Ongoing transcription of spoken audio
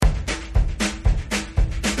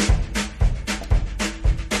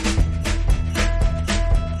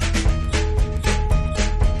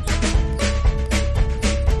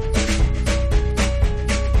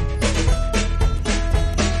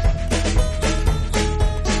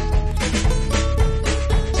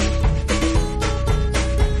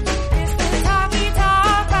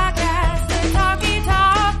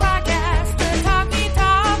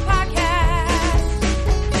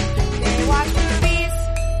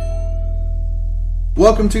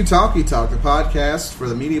Welcome to Talkie, the podcast for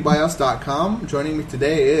the MediaByUs.com. Joining me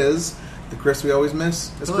today is the Chris we always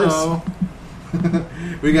miss. It's Hello. Chris.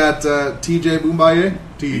 We got TJ Boombaye.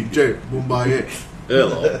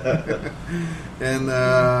 Hello. And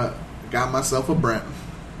got myself a Brent.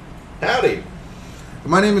 Howdy.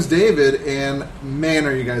 My name is David, and man,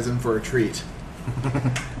 are you guys in for a treat.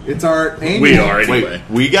 It's our annual... We are, anyway. Wait,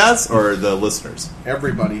 we guys or the listeners?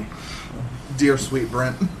 Everybody. Dear sweet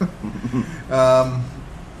Brent.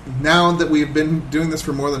 Now that we've been doing this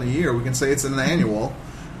for more than a year, we can say it's an annual.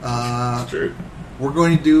 It's true. We're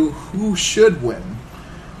going to do Who Should Win.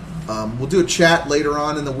 We'll do a chat later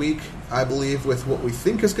on in the week, I believe, with what we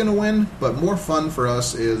think is going to win. But more fun for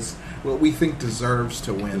us is what we think deserves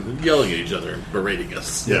to win. Yelling at each other, berating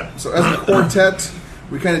us. Yeah. So as a quartet,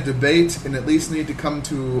 we kind of debate and at least need to come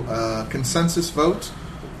to a consensus vote.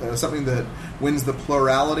 Something that wins the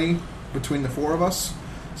plurality between the four of us.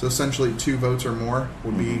 So essentially 2 votes or more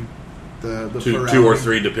would be the plurality. 2 or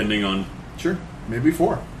 3, depending on... Sure. Maybe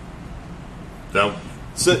 4. No.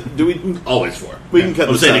 So do we? Always 4. We can cut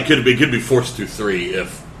I'm this saying out. it could be forced to 3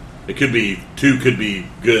 if... It could be... 2 could be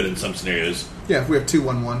good in some scenarios. Yeah, if we have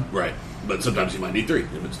 2-1-1. Right. But sometimes you might need 3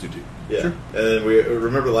 if it's 2-2. Yeah, Sure. and then we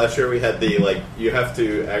remember last year we had the you have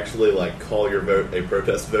to actually call your vote a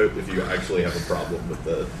protest vote if you actually have a problem with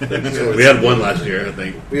the choice. We had one last year, I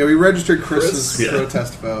think. Yeah, we registered Chris's Chris? Yeah.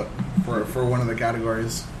 protest vote for one of the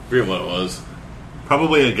categories. I forget what it was.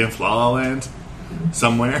 Probably against La La Land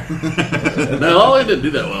somewhere. No, La La Land didn't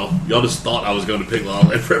do that well. Y'all just thought I was going to pick La La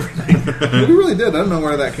Land for everything. We really did. I don't know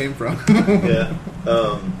where that came from. Yeah.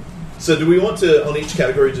 So do we want to on each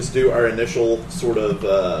category just do our initial sort of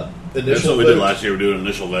That's initial what we vote? did last year. We do an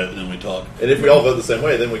initial vote, and then we talk. And if we all vote the same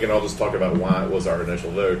way, then we can all just talk about why it was our initial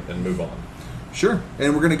vote and move on. Sure.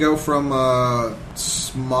 And we're going to go from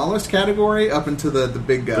smallest category up into the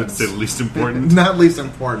big guns. That's the least important. Not least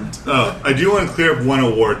important. Oh, I do want to clear up one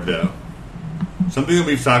award, though. Something that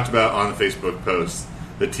we've talked about on the Facebook post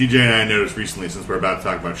that TJ and I noticed recently since we're about to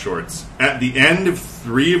talk about shorts. At the end of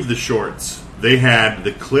 3 of the shorts, they had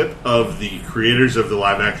the clip of the creators of the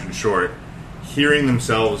live-action short hearing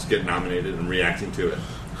themselves get nominated and reacting to it,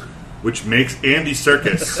 which makes Andy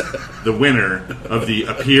Serkis the winner of the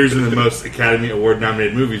appears in the most Academy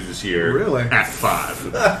Award-nominated movies this year. Really? At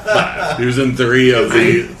 5. 5. He was in 3 of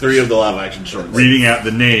the live action shorts. Reading out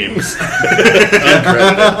the names.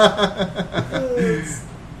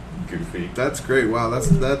 Goofy. That's great. Wow,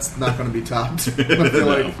 that's not going to be topped. I feel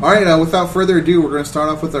like. All right, without further ado, we're going to start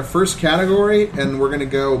off with our first category, and we're going to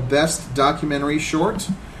go Best Documentary Short.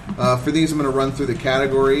 For these, I'm going to run through the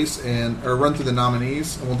categories or run through the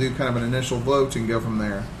nominees, and we'll do kind of an initial vote and go from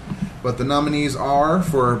there. But the nominees are,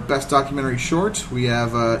 for Best Documentary Short, we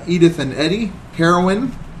have Edith and Eddie,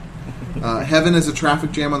 Heroin, Heaven is a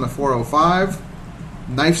Traffic Jam on the 405,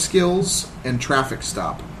 Knife Skills, and Traffic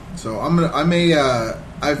Stop. So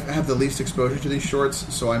I have the least exposure to these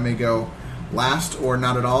shorts, so I may go last or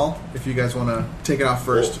not at all. If you guys want to take it off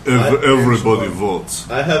first. Everybody votes.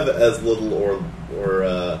 I have as little or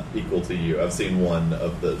equal to you. I've seen 1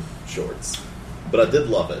 of the shorts, but I did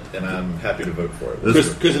love it, and I'm happy to vote for it.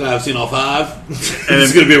 Chris and I have seen all 5, and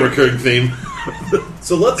it's going to be a recurring theme.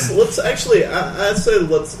 So let's actually, I say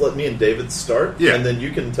let's let me and David start, Yeah. and then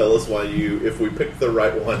you can tell us why if we picked the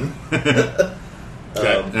right one.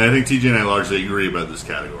 Okay. And I think TJ and I largely agree about this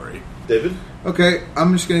category. David? Okay,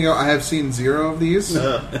 I'm just going to go. I have seen 0 of these.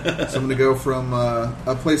 So I'm going to go from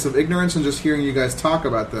a place of ignorance and just hearing you guys talk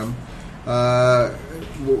about them.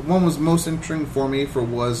 One was most interesting for me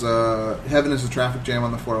was Heaven is a Traffic Jam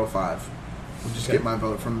on the 405. We'll just get my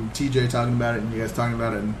vote from TJ talking about it and you guys talking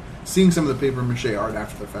about it and seeing some of the paper-mache art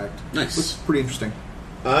after the fact. Nice. Looks pretty interesting.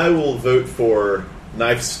 I will vote for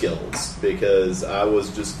Knife Skills because I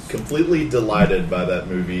was just completely delighted by that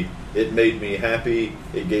movie. It made me happy.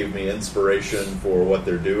 It gave me inspiration for what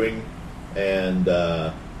they're doing, and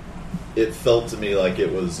it felt to me like it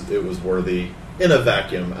was worthy in a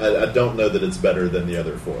vacuum. I don't know that it's better than the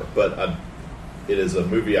other 4, but it is a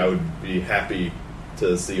movie I would be happy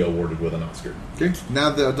to see awarded with an Oscar. Okay,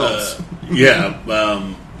 now the adults.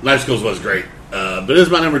 Knife Skills was great, but it is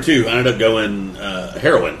my number 2. I ended up going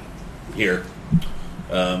Heroin here.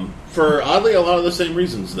 For oddly a lot of the same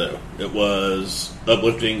reasons, though. It was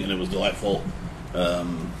uplifting and it was delightful.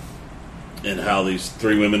 And how these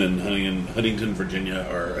 3 women in Huntington,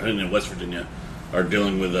 West Virginia, are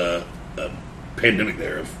dealing with a pandemic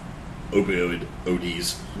there of opioid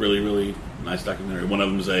ODs. Really, really nice documentary. One of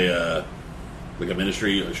them is a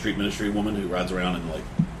street ministry woman who rides around and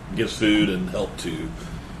gives food and help to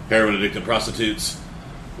heroin addicted prostitutes.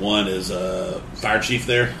 One is a fire chief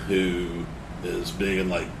there who is big in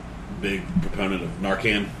big proponent of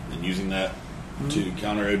Narcan and using that to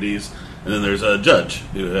counter ODs. And then there's a judge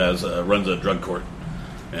who has runs a drug court,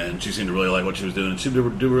 and she seemed to really like what she was doing, and she did a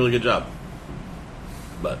really good job.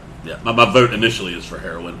 But yeah, my vote initially is for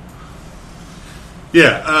heroin.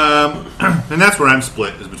 Yeah, and that's where I'm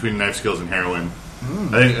split, is between Knife Skills and Heroin.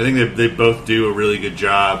 I think they both do a really good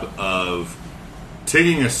job of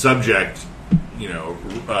taking a subject,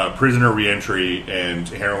 prisoner reentry and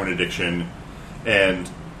heroin addiction, and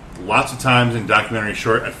lots of times in documentary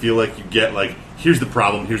short, I feel like you get like, here's the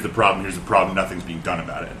problem, nothing's being done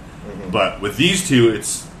about it. But with these two,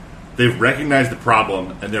 they've recognized the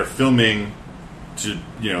problem and they're filming to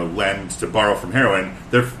to borrow from heroin.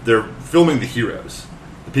 They're filming the heroes,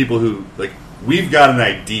 the people who like, we've got an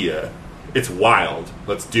idea, it's wild,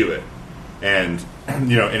 let's do it. And in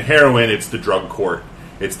heroin, it's the drug court,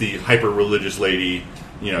 it's the hyper religious lady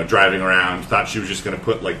driving around, thought she was just going to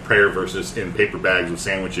put like prayer verses in paper bags with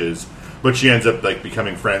sandwiches, but she ends up like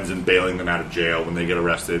becoming friends and bailing them out of jail when they get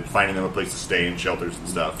arrested, finding them a place to stay in shelters and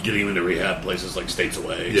stuff, getting them into rehab places like states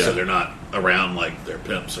away, yeah. So they're not around like their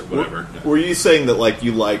pimps or whatever. Were you saying that like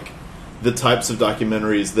you like the types of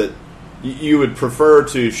documentaries that you would prefer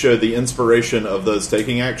to show the inspiration of those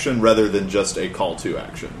taking action rather than just a call to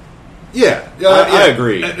action? Yeah, I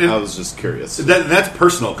agree. And I was just curious. That's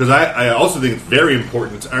personal, because I also think it's very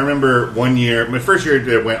important. I remember one year, my first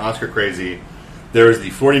year I went Oscar crazy, there was the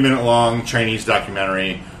 40-minute long Chinese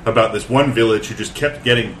documentary about this one village who just kept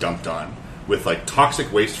getting dumped on with like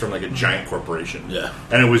toxic waste from like a giant corporation. Yeah.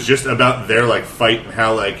 And it was just about their like fight and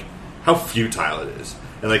how futile it is.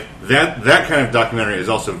 And like that kind of documentary is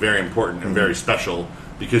also very important and very special,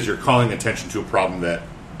 because you're calling attention to a problem that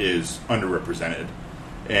is underrepresented.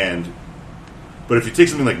 But if you take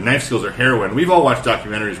something like Knife Skills or Heroin, we've all watched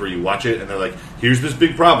documentaries where you watch it and they're like, here's this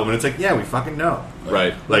big problem, and it's like, yeah, we fucking know.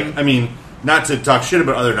 Right. Like, I mean, not to talk shit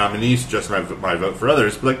about other nominees, just my vote for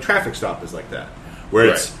others, but like Traffic Stop is like that. Where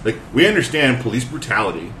it's like, we understand police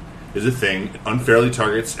brutality is a thing, it unfairly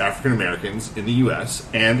targets African Americans in the U.S.,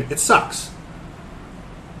 and it sucks.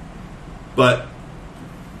 But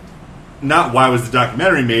not why was the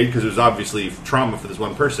documentary made, because it was obviously trauma for this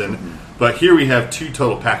one person, but here we have two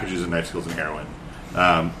total packages of Knife Skills and Heroin.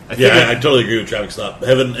 I totally agree with Traffic Stop.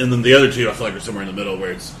 Heaven, and then the other two I feel like are somewhere in the middle,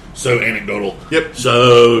 where it's so anecdotal,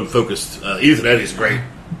 so focused. Ethan Eddy's great,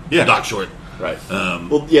 doc short, right?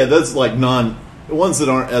 That's like ones that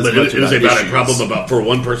aren't as but much. It is about about a problem for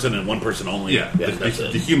one person and one person only.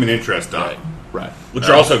 The human interest doc, right? Which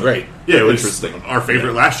are also great. Yeah, it was interesting. Our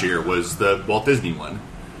favorite last year was the Walt Disney one,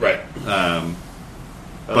 right?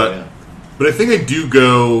 But I think I do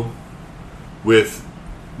go with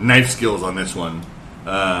Knife Skills on this one.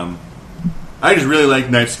 I just really like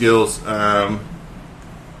Knife Skills.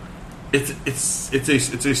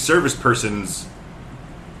 It's a service person's.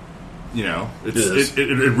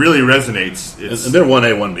 It really resonates. And they're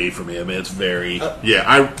 1A, 1B for me. I mean, it's very.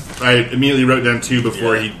 I immediately wrote down 2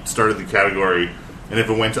 before he started the category, and if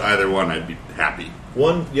it went to either one, I'd be happy.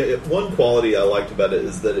 One quality I liked about it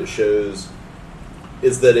is that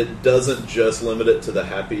it doesn't just limit it to the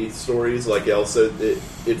happy stories. Like also,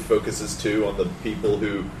 it focuses too on the people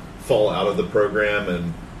who fall out of the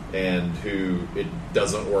program and who it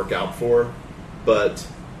doesn't work out for, but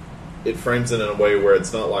it frames it in a way where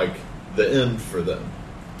it's not like the end for them.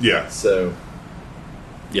 Yeah. So,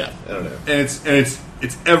 yeah, I don't know. And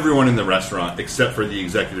it's everyone in the restaurant except for the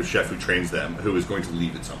executive chef who trains them, who is going to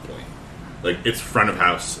leave at some point. Like, it's front of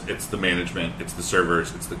house, it's the management, it's the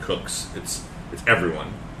servers, it's the cooks, it's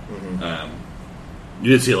everyone. You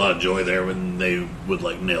did see a lot of joy there when they would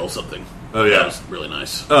like nail something. Oh yeah, that was really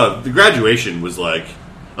nice. The graduation was like,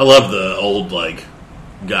 I love the old like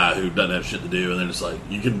guy who doesn't have shit to do, and they're just like,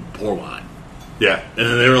 you can pour wine. Yeah, and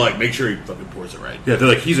then they were like, make sure he fucking pours it right. Yeah, they're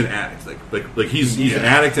like, he's an addict. Like he's an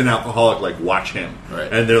addict and alcoholic. Like, watch him.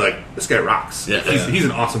 Right. And they're like, this guy rocks. Yeah, he's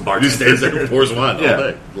an awesome bartender. He stays there and pours wine all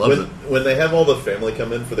day. Loves it. When they have all the family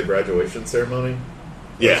come in for the graduation ceremony,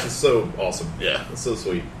 it's just so awesome. Yeah, it's so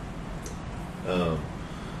sweet.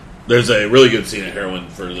 There's a really good scene in Heroin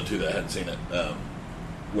for the two that hadn't seen it,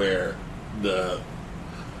 where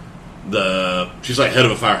she's like head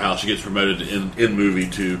of a firehouse. She gets promoted in movie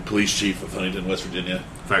to police chief of Huntington, West Virginia.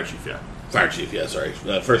 Fire chief, yeah. Fire chief, yeah. Sorry,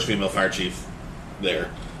 first female fire chief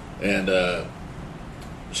there, and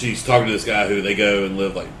she's talking to this guy who they go and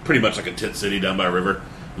live like pretty much like a tent city down by a river,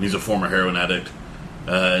 and he's a former heroin addict.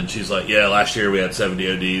 And she's like, yeah, last year we had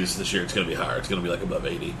 70 ODs. This year it's going to be higher. It's going to be like above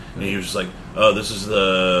 80. And he was just like, oh, this is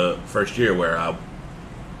the first year where I'm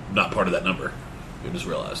not part of that number. You just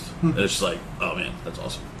realized. And it's just like, oh, man, that's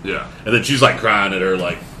awesome. Yeah. And then she's like crying at her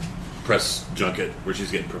like press junket where she's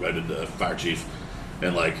getting promoted to fire chief.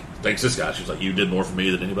 And like, thanks this guy. She's like, you did more for me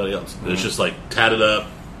than anybody else. And it's just like tatted up,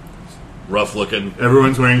 rough looking.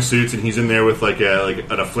 Everyone's wearing suits, and he's in there with like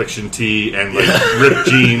an affliction tee and like ripped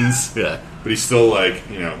jeans. Yeah, but he's still like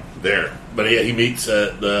there. But yeah, he meets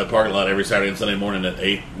at the parking lot every Saturday and Sunday morning at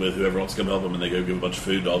 8 with whoever wants to come help him, and they go give a bunch of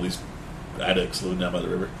food to all these addicts living down by the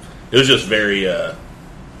river. It was just very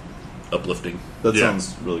uplifting. That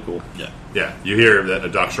sounds really cool. Yeah. You hear that a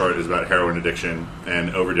doc short is about heroin addiction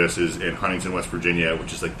and overdoses in Huntington, West Virginia,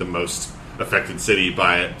 which is like the most affected city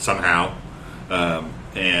by it somehow.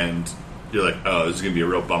 And you're like, oh, this is going to be a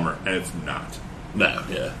real bummer. And it's not. No,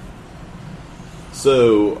 yeah.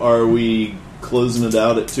 So, are we closing it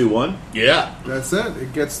out at 2-1? Yeah. That's it.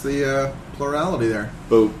 It gets the plurality there.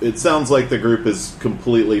 But it sounds like the group is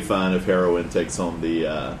completely fine if heroin takes home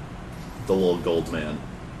the little gold man.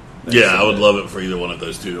 Yeah, I would love it for either one of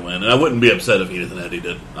those two to win. And I wouldn't be upset if Edith and Eddie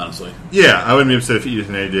did, honestly. Yeah, I wouldn't be upset if Edith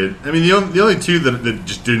and Eddie did. I mean, the only two that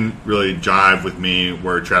just didn't really jive with me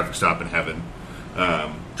were Traffic Stop and Heaven.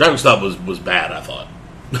 Traffic Stop was bad, I thought.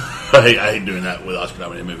 I hate doing that with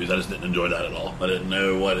Oscar-nominated movies. I just didn't enjoy that at all. I didn't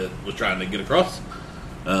know what it was trying to get across.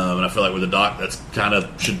 And I feel like with a doc, that's kind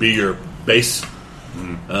of should be your base.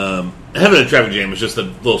 Heaven and Traffic Jam is just a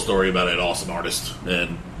little story about an awesome artist.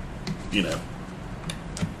 And,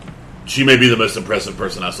 she may be the most impressive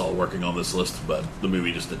person I saw working on this list, but the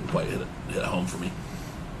movie just didn't quite hit home for me.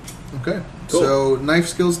 Okay. Cool. So Knife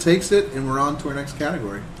Skills takes it, and we're on to our next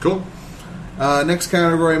category. Cool. Next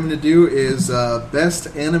category I'm going to do is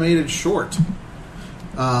Best Animated Short.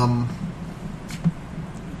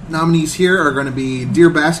 Nominees here are going to be Dear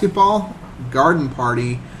Basketball, Garden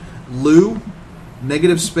Party, Lou,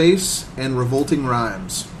 Negative Space, and Revolting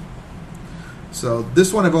Rhymes. So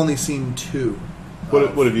this one I've only seen 2.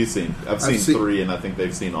 What have you seen? I've seen 3, and I think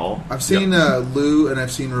they've seen all. I've seen Lou, and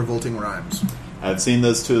I've seen Revolting Rhymes. I've seen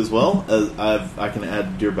those 2 as well. I can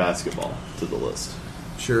add Dear Basketball to the list.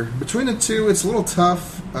 Sure. Between the 2, it's a little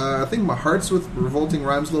tough. I think my heart's with Revolting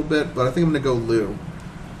Rhymes a little bit, but I think I'm going to go Lou.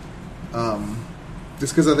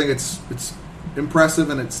 Just because I think it's impressive,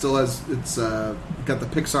 and it still has got the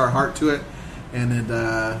Pixar heart to it, and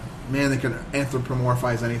they can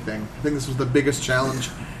anthropomorphize anything. I think this was the biggest challenge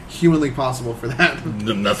humanly possible for that.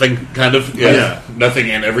 Nothing, kind of. Yeah.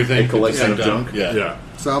 Nothing and everything. A collection of junk. Yeah.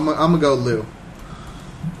 So I'm going to go Lou.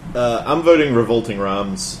 I'm voting Revolting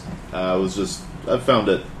Rhymes. I found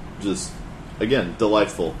it just, again,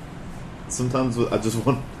 delightful. Sometimes I just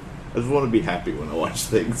want to be happy when I watch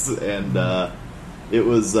things, and it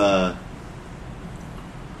was the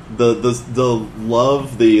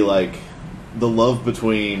love, the love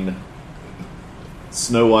between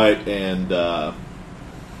Snow White and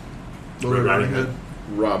Little Riding Hood.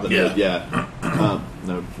 Robin Hood, yeah.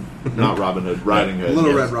 No, not Robin Hood. Riding Hood.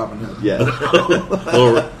 Little yes. Red Robin Hood. Yeah.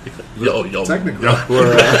 Technically. I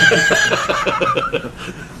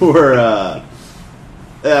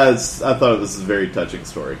thought it was a very touching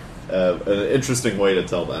story. An interesting way to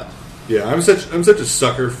tell that. Yeah, I'm such a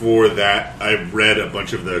sucker for that. I've read a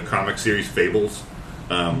bunch of the comic series Fables,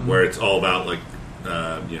 where it's all about like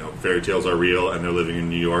fairy tales are real and they're living in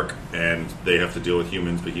New York and they have to deal with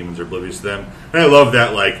humans, but humans are oblivious to them. And I love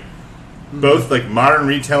that, like both like modern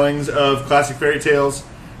retellings of classic fairy tales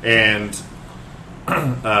and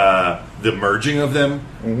the merging of them,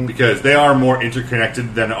 because they are more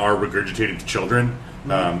interconnected than are regurgitated to children.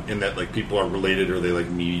 In that like people are related or they like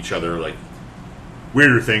meet each other like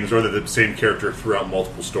weirder things, or they're the same character throughout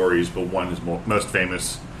multiple stories, but one is most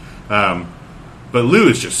famous. But Lou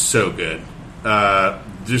is just so good.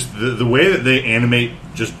 Just the way that they animate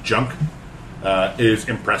just junk is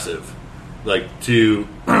impressive. Like to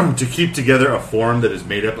keep together a form that is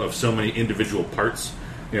made up of so many individual parts.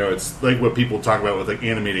 It's like what people talk about with like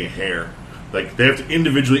animating hair. Like they have to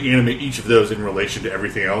individually animate each of those in relation to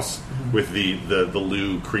everything else with the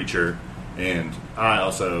Lou creature. And I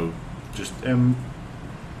also just am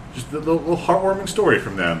just a little heartwarming story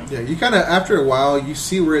from them. Yeah, you kind of after a while you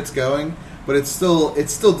see where it's going, but it still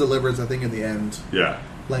delivers. I think in the end, Yeah.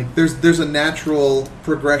 like there's a natural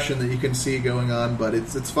progression that you can see going on, but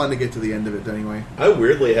it's fun to get to the end of it anyway. I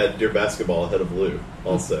weirdly had Dear Basketball ahead of Lou,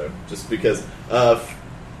 also, just because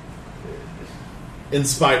in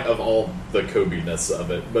spite of all the Kobe-ness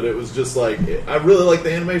of it, but it was just like I really liked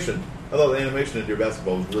the animation. I thought the animation in Dear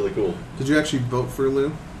Basketball was really cool. Did you actually vote for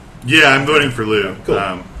Lou? Yeah, I'm voting for Lou.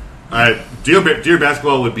 Cool. Dear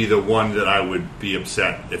Basketball would be the one that I would be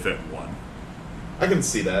upset if it won. I can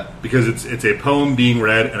see that. Because it's a poem being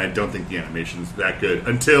read, and I don't think the animation's that good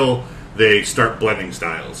until they start blending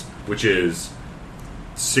styles, which is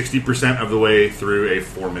 60% of the way through a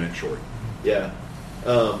 4-minute short. Yeah.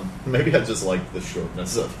 Maybe I just like the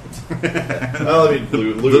shortness of it. Well, I mean,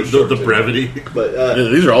 Lou is short the too. brevity. But Yeah,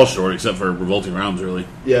 these are all short except for Revolting Rounds, really.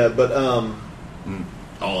 yeah, but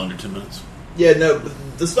All under 10 minutes. yeah, no. But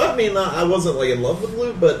does not mean I wasn't like in love with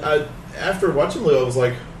Lou. But after watching Lou, I was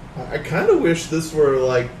like, I kind of wish this were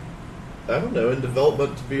like, I don't know, in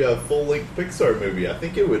development to be a full length Pixar movie. I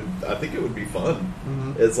think it would be fun.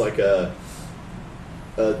 Mm-hmm. It's like a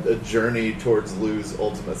journey towards Lou's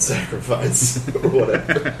ultimate sacrifice or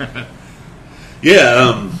whatever.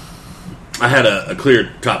 Yeah, I had a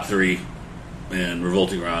clear top 3 in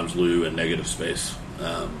Revolting Rhymes, Lou, and Negative Space.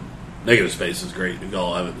 Negative Space is great. If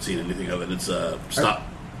y'all haven't seen anything of it, it's stop.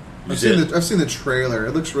 I've seen the trailer.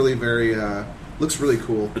 It looks really looks really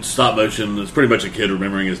cool. It's stop motion. It's pretty much a kid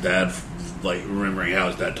remembering his dad, like remembering how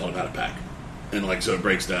his dad taught him how to pack, and like so it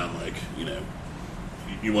breaks down like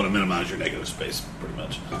you want to minimize your negative space pretty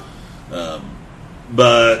much.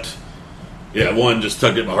 But yeah, one just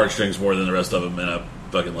tugged at my heartstrings more than the rest of them, and I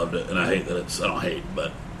fucking loved it. And I hate that I don't hate,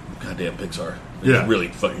 but goddamn Pixar, they're really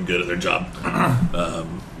fucking good at their job.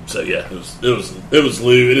 So yeah, it was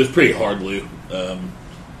Lou. It was pretty hard Lou.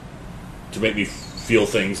 To make me feel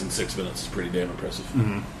things in 6 minutes is pretty damn impressive.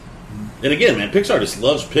 Mm-hmm. And again, man, Pixar just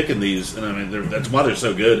loves picking these, and I mean that's why they're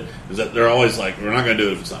so good. Is that they're always like, we're not going to do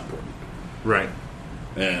it if it's not important, Right.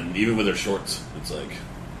 and even with their shorts, it's like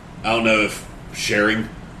I don't know if sharing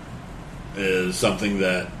is something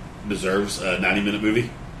that deserves a 90-minute movie,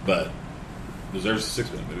 but deserves a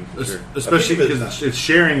 6-minute movie for sure. Especially because it's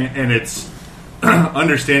sharing and it's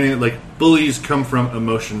understanding that like bullies come from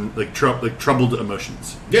emotion, like troubled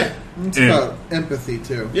emotions. Yeah, It's about empathy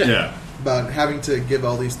too. yeah. About having to give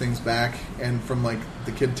all these things back, and from like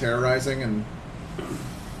the kid terrorizing, and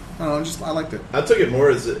I don't know, I liked it. I took it more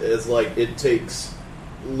as like it takes.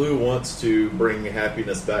 Lou wants to bring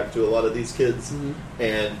happiness back to a lot of these kids,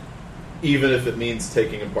 and even if it means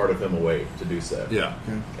taking a part of him away to do so. Yeah.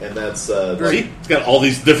 Okay. And that's See, it's got all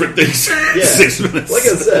these different things. yeah. 6 minutes. Like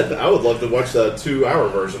I said, I would love to watch the 2-hour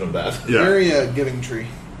version of that. Yeah. Very giving tree.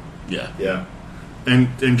 Yeah. Yeah. And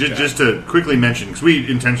just to quickly mention, because we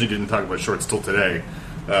intentionally didn't talk about shorts till today,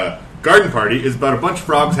 Garden Party is about a bunch of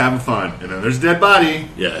frogs having fun, and then there's a dead body.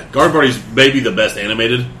 Yeah, Garden Party's maybe the best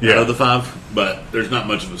animated Yeah. out of the 5, but there's not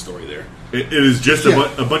much of a story there. It is just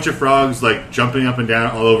a bunch of frogs like jumping up and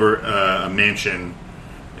down all over a mansion,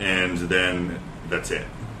 and then that's it.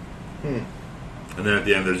 And then at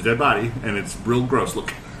the end there's a dead body, and it's real gross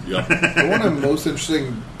looking. Yep. The one I'm most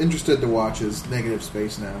interested to watch is Negative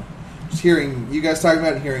Space now. Just hearing you guys talking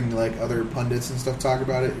about it, hearing like other pundits and stuff talk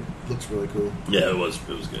about it, it looks really cool. Yeah, it was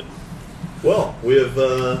good. Well, we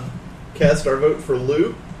have cast our vote for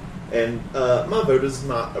Lou, and my vote is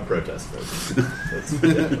not a protest vote.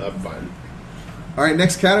 I'm fine. All right,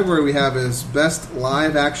 next category we have is Best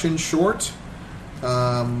Live Action Short.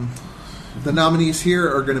 The nominees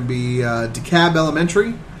here are going to be DeKalb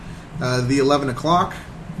Elementary, The 11 O'Clock,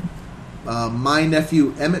 My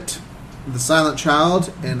Nephew Emmett, The Silent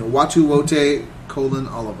Child, and Watu Wote: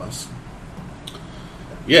 All of Us.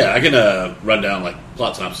 Yeah, I can run down like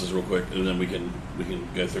plot synopsis real quick, and then we can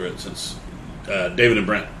go through it since David and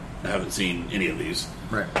Brent haven't seen any of these.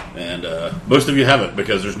 Right. And most of you haven't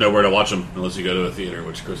because there's nowhere to watch them unless you go to a theater,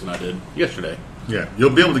 which Chris and I did yesterday. Yeah,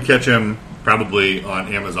 you'll be able to catch them probably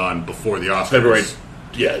on Amazon before the Oscars. February.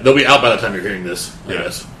 Yeah, they'll be out by the time you're hearing this. I Yeah.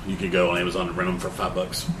 guess you could go on Amazon and rent them for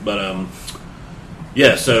 $5. But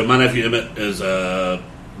yeah. So My Nephew Emmett is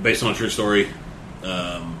based on a true story.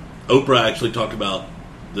 Oprah actually talked about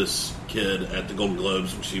this kid at the Golden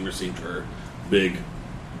Globes when she received her big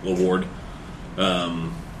award.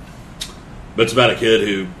 But it's about a kid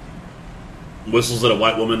who whistles at a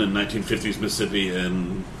white woman in 1950s Mississippi,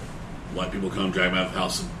 and white people come, drag him out of the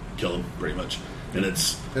house, and kill him, pretty much. And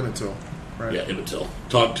it's Emmett Till. Right. yeah, Emmett Till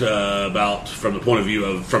talked about from the point of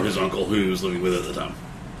view from his uncle who was living with it at the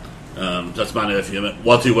time. That's My Nephew Emmett.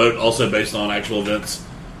 Watu Wote, also based on actual events.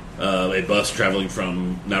 A bus traveling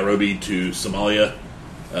from Nairobi to Somalia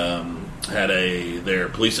had their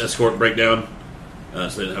police escort breakdown. So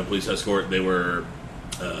they didn't have a police escort. They were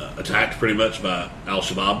attacked pretty much by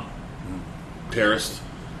Al-Shabaab terrorists,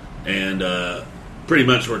 and pretty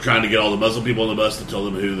much were trying to get all the Muslim people on the bus to tell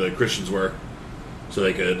them who the Christians were, so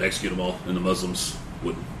they could execute them all, and the Muslims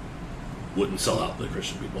wouldn't sell out the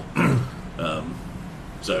Christian people.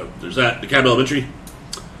 So there's that. DeKalb Elementary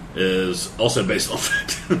is also based on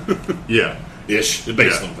fact. Yeah. Ish. It's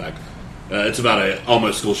based on fact. It's about a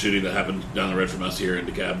almost school shooting that happened down the road from us here in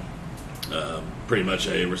DeKalb. Pretty much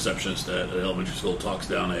a receptionist at an elementary school talks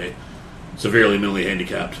down a severely mentally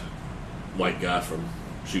handicapped white guy from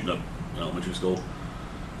shooting up an elementary school.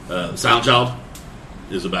 Silent Child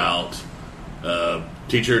is about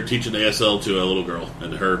teacher teaching ASL to a little girl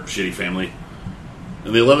and her shitty family.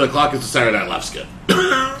 And the 11 o'clock is the Saturday Night Live skit.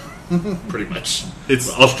 Pretty much.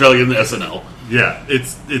 It's Australian SNL. Yeah,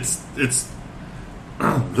 it's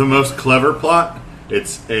the most clever plot.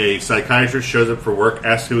 It's a psychiatrist shows up for work,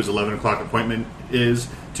 asks who his 11 o'clock appointment is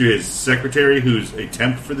to his secretary, who's a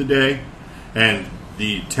temp for the day, and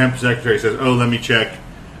the temp secretary says, "Oh, let me check.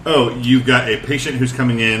 Oh, you've got a patient who's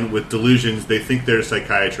coming in with delusions. They think they're a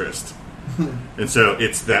psychiatrist." And so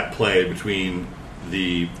it's that play between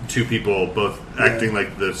the two people both acting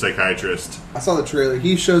like the psychiatrist. I saw the trailer.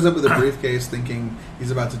 He shows up with a briefcase thinking he's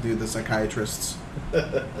about to do the psychiatrist's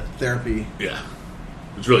therapy. Yeah.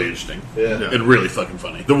 It's really interesting. Yeah. And really fucking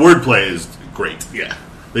funny. The wordplay is great. Yeah.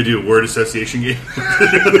 They do a word association game.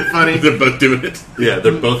 It's really funny. They're both doing it. Yeah,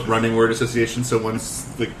 they're both running word association. So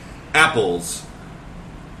one's like apples,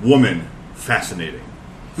 woman, fascinating.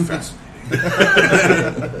 Fascinating.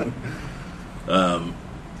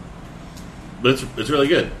 But it's really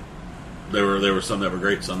good. There were some that were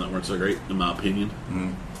great, some that weren't so great, in my opinion.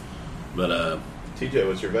 Mm. But TJ,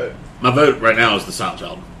 what's your vote? my vote right now is The Silent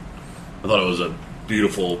Child. I thought it was a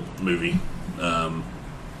beautiful movie.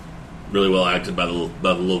 Really well acted by the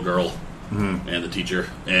little girl and the teacher,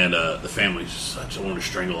 and the family. Such I want to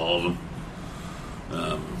strangle all of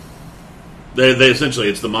them. They essentially,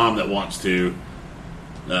 it's the mom that wants to.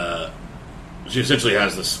 She essentially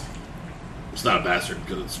has this. It's not a bastard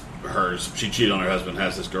because it's hers. She cheated on her husband.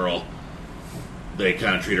 Has this girl. They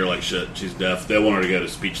kind of treat her like shit. She's deaf. They want her to go to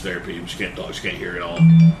speech therapy. She can't talk. She can't hear at all.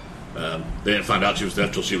 They didn't find out she was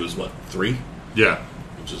deaf till she was 3, Yeah.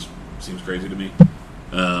 which seems crazy to me.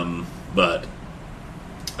 But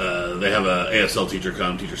they have a ASL teacher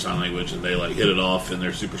come teach her sign language, and they like hit it off, and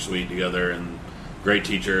they're super sweet together. And great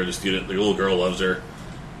teacher. The little girl loves her,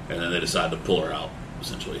 and then they decide to pull her out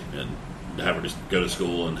essentially and have her just go to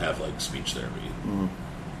school and have like speech therapy. Mm-hmm.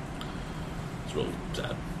 It's really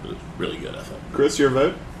sad, but it's really good. I thought. Chris, your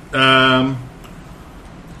vote?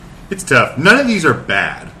 It's tough. None of these are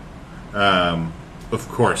bad, of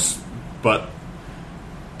course, but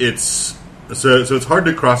it's so it's hard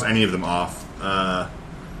to cross any of them off. I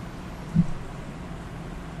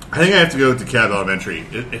think I have to go with DeKalb Elementary.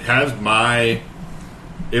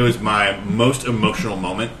 It was my most emotional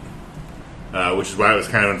moment, which is why it was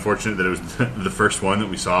kind of unfortunate that it was the first one that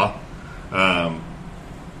we saw.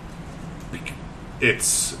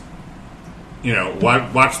 It's,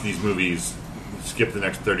 watch these movies, skip the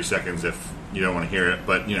next 30 seconds if you don't want to hear it,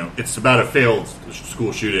 but, it's about a failed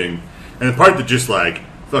school shooting, and the part that just,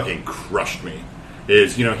 fucking crushed me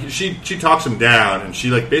is, she talks him down, and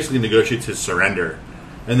she, basically negotiates his surrender,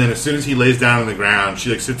 and then as soon as he lays down on the ground,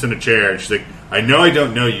 she, sits in a chair, and she's like, "I know I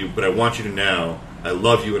don't know you, but I want you to know I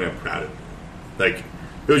love you and I'm proud of you."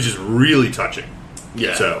 It was just really touching.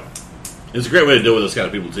 Yeah. So, it's a great way to deal with those kind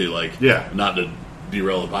of people too. Yeah. Not to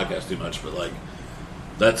derail the podcast too much, but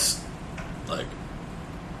that's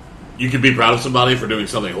you can be proud of somebody for doing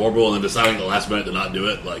something horrible and then deciding at the last minute to not do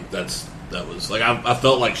it. That was I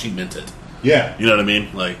felt like she meant it. yeah. You know what I mean?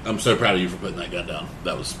 I'm so proud of you for putting that gun down.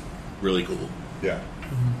 That was really cool. Yeah.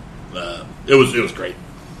 It was great.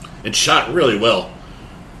 It shot really well.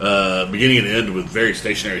 Beginning and end with very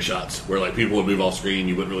stationary shots where people would move off screen,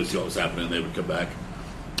 you wouldn't really see what was happening, and they would come back.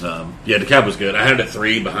 DeKalb was good. I had it at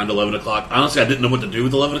 3 behind 11 o'clock. Honestly, I didn't know what to do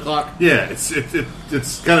with 11 o'clock. Yeah, it's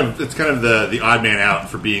kind of the odd man out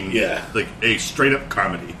for being a straight up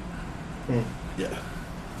comedy. Yeah.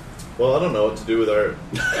 Well, I don't know what to do with the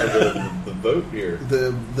vote here.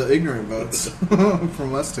 The ignorant votes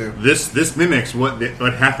from us two. This mimics what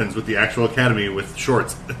happens with the actual Academy with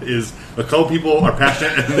shorts. Is a couple people are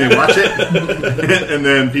passionate and they watch it, and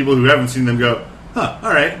then people who haven't seen them go, "Huh, all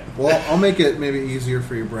right." Well, I'll make it maybe easier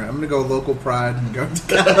for you, Brent. I'm going to go local pride and go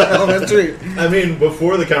to Elementary. I mean,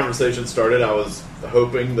 before the conversation started, I was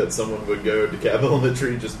hoping that someone would go to DeKalb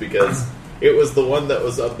Elementary just because it was the one that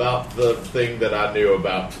was about the thing that I knew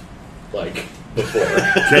about, before.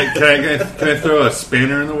 Can I throw a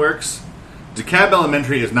spanner in the works? DeKalb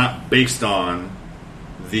Elementary is not based on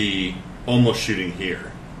the almost shooting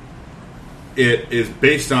here. It is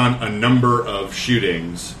based on a number of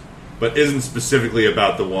shootings, but isn't specifically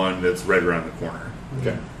about the one that's right around the corner.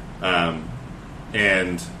 Okay.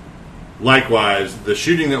 And likewise, the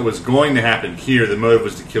shooting that was going to happen here, the motive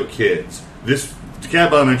was to kill kids. This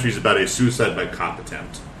DeKalb Elementary is about a suicide by cop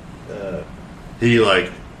attempt. He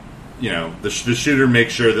the shooter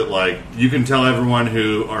makes sure that you can tell everyone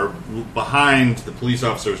who are behind the police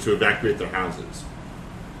officers to evacuate their houses.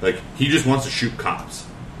 He just wants to shoot cops.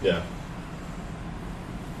 Yeah.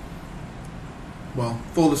 Well,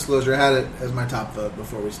 full disclosure, I had it as my top vote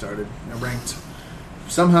before we started. I ranked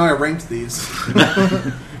Somehow I ranked these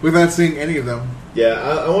without seeing any of them. Yeah,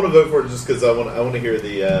 I want to vote for it just because I want to hear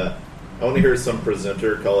I want to hear some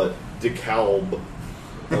presenter call it DeKalb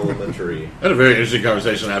Elementary. I had a very interesting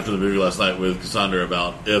conversation after the movie last night with Cassandra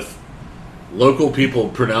about if local people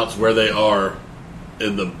pronounce where they are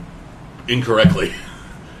incorrectly,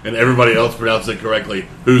 and everybody else pronounces it correctly,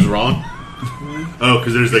 who's wrong? Oh,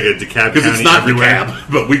 because there's like a DeKalb County Because it's not everywhere.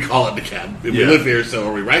 DeKalb, but we call it DeKalb. We live here, so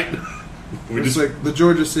are we right? It's like the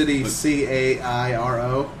Georgia City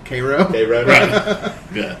Cairo, Cairo. K-Road. Right.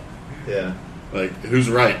 Yeah. Yeah. Like, who's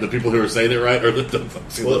right? The people who are saying it right, or the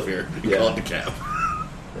folks who live here? You yeah. call it DeKalb.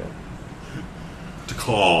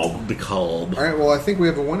 DeKalb. DeKalb. All right, well, I think we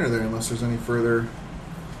have a winner there, unless there's any further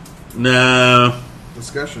No.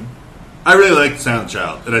 discussion. I really like Silent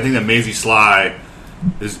Child, and I think that Maisie Sly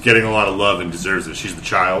is getting a lot of love and deserves it. She's the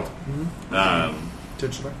child.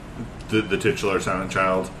 Titular. The titular Silent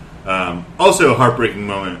Child. Also a heartbreaking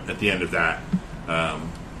moment at the end of that.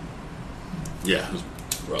 Yeah, it was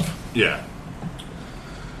rough. Yeah.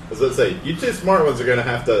 I was going to say, you two smart ones are going to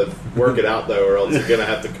have to work it out, though, or else you're going to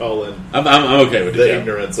have to call in I'm okay with the DeKalb.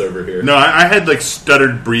 ignorance over here. No, I had like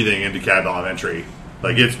stuttered breathing in DeKalb Elementary.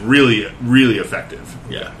 Like, it's really, really effective.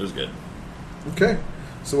 Yeah, it was good. Okay.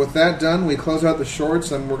 So with that done, we close out the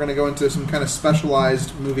shorts, and we're going to go into some kind of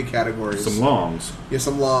specialized movie categories. Some longs. Yeah,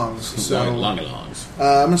 some longs. So Longs.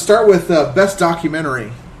 I'm going to start with Best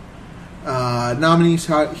Documentary. Nominees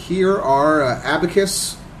here are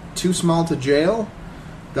Abacus, Too Small to Jail.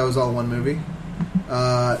 That was all one movie.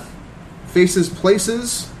 Faces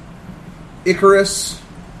Places, Icarus,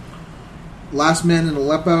 Last Man in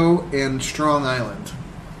Aleppo, and Strong Island.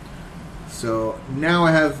 So now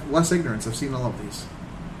I have less ignorance. I've seen all of these.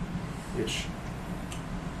 Ish.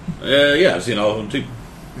 Yeah, I've seen all of them too.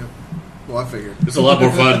 Yep. Well, I figured. It's a lot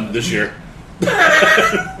more fun this year.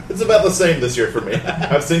 It's about the same this year for me.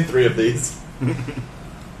 I've seen 3 of these.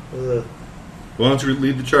 Why don't you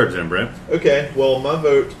lead the charge then, Brent? Okay, well, my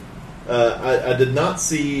vote, I did not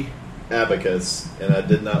see Abacus, and I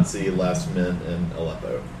did not see Last Men in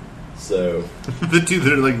Aleppo. So, The two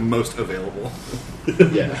that are like most available.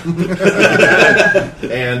 yeah.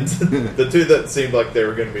 And the 2 that seemed like they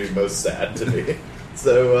were going to be most sad to me.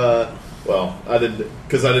 So, well, I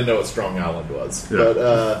didn't know what Strong Island was. Yeah.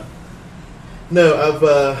 But, no,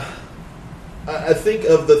 I think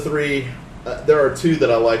of the 3, there are 2 that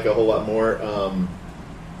I like a whole lot more,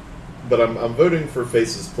 but I'm voting for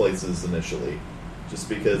Faces Places initially, just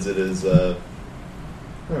because it is, I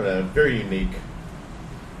don't know, very unique.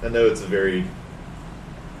 I know it's a very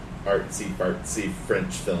artsy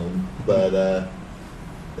French film, but I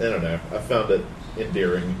don't know, I found it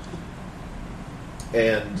endearing.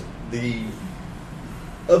 And the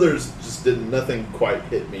others just nothing quite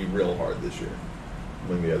hit me real hard this year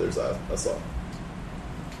among the others I saw.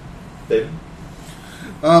 David?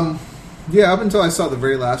 Yeah, up until I saw the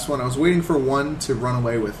very last one, I was waiting for one to run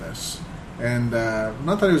away with this. And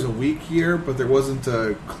not that it was a weak year, but there wasn't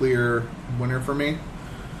a clear winner for me.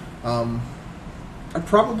 I'd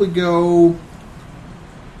probably go...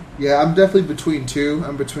 Yeah, I'm definitely between 2.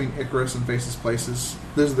 I'm between Icarus and Faces Places.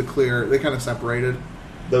 Those are the clear... They kind of separated.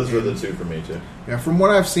 Those were the 2 for me, too. Yeah, from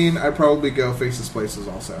what I've seen, I'd probably go Faces Places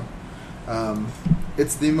also.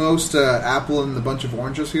 It's the most apple in the bunch of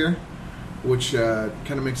oranges here, which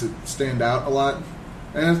kind of makes it stand out a lot.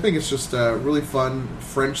 And I think it's just really fun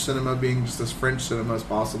French cinema being just as French cinema as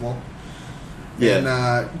possible. Yeah.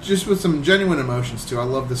 And just with some genuine emotions, too. I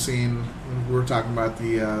love the scene we were talking about,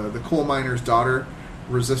 the coal miner's daughter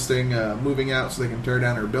resisting moving out so they can tear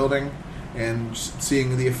down her building, and just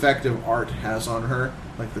seeing the effect of art has on her,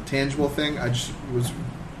 like the tangible thing. I just was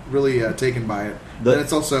really taken by it. And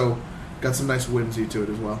it's also got some nice whimsy to it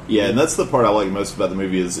as well. Yeah, and that's the part I like most about the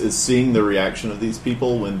movie is seeing the reaction of these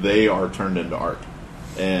people when they are turned into art.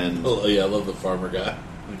 And Oh, yeah, I love the farmer guy.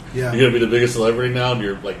 Yeah. You're going to be the biggest celebrity now in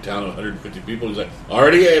your like town of 150 people. He's like,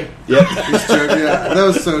 already am. yep, This joke, yeah,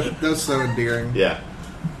 that was so endearing. yeah.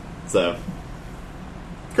 So,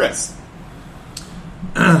 Chris,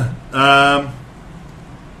 I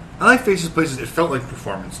like Faces Places. It felt like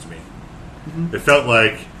performance to me. It felt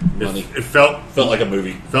like Money. it felt Felt like a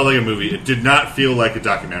movie. felt like a movie. It did not feel like a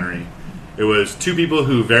documentary. It was 2 people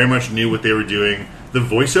who very much knew what they were doing. The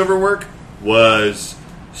voiceover work was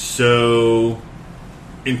so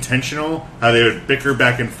intentional, how they would bicker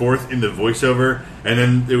back and forth in the voiceover, and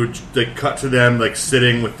then they would like cut to them like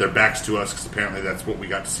sitting with their backs to us, because apparently that's what we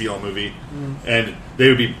got to see all movie, and they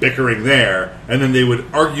would be bickering there, and then they would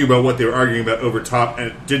argue about what they were arguing about over top,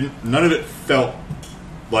 and none of it felt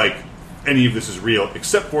like any of this is real,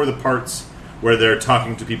 except for the parts where they're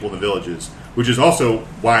talking to people in the villages, which is also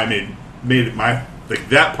why I made it my like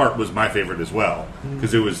that part was my favorite as well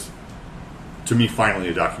because it was, to me, finally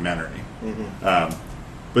a documentary.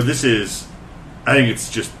 But this is, I think it's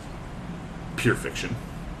just pure fiction.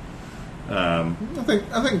 I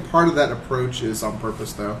think part of that approach is on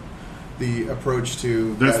purpose, though. The approach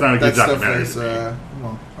to That's that, not a good that documentary stuff is,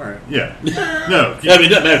 well, all right. Yeah. No. I mean, it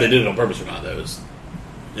doesn't matter if they did it on purpose or not. It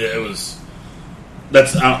was.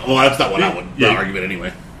 That's not what I would argument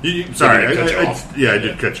anyway. Sorry, I cut you off. I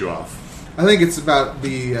did cut you off. I think it's about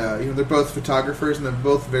the they're both photographers and they're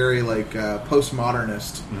both very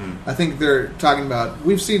postmodernist. I think they're talking about,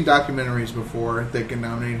 we've seen documentaries before that get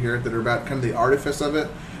nominated here that are about kind of the artifice of it.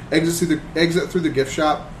 Exit Through the Gift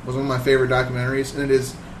Shop was one of my favorite documentaries, and it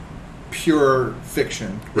is pure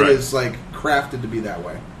fiction. Right. It is crafted to be that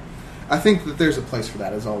way. I think that there's a place for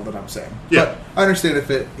that, is all that I'm saying. Yeah. But I understand if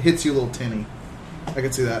it hits you a little tinny. I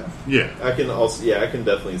can see that. Yeah. I can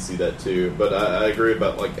definitely see that too. But I agree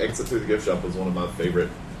about Exit Through the Gift Shop was one of my favorite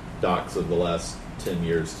docs of the last 10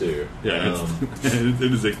 years too. Yeah, it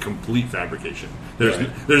is a complete fabrication.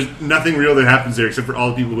 There's nothing real that happens there except for all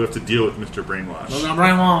the people who have to deal with Mr. Brainwash.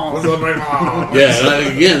 Yeah,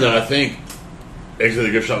 and again, though, I think Exit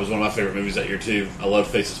the Gift Shop was one of my favorite movies that year too. I love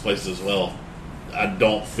Faces Places as well. I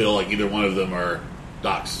don't feel like either one of them are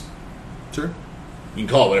docs. Sure. You can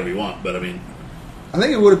call it whatever you want, but I mean, I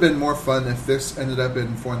think it would have been more fun if this ended up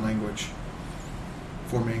in foreign language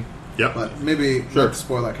for me. Yep. But maybe not to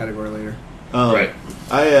spoil that category later. right.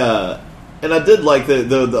 I did like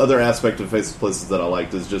the other aspect of Faces Places that I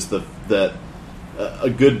liked is just that a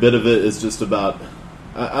good bit of it is just about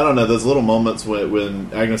I don't know, those little moments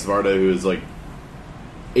when Agnes Varda, who is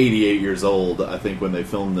 88 years old, I think, when they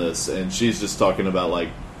filmed this, and she's just talking about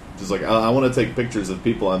I want to take pictures of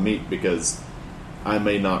people I meet because I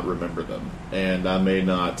may not remember them, and I may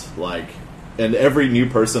not and every new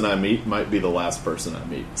person I meet might be the last person I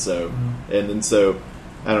meet. So, and so,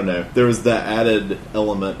 I don't know. There was that added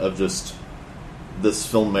element of just this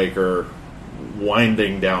filmmaker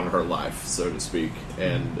winding down her life, so to speak,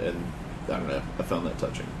 and I don't know. I found that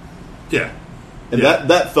touching. Yeah. And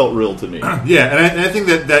that felt real to me. Yeah, and I think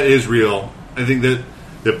that is real. I think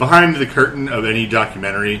that behind the curtain of any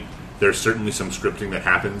documentary, there's certainly some scripting that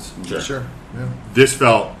happens. Sure. Yeah. This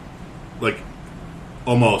felt like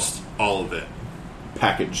almost all of it.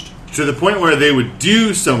 Packaged. To the point where they would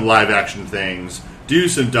do some live action things, do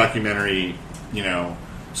some documentary,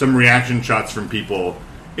 some reaction shots from people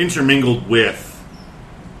intermingled with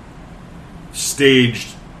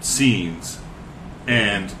staged scenes.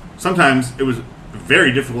 And sometimes it was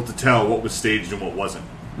very difficult to tell what was staged and what wasn't.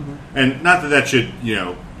 Mm-hmm. And not that should,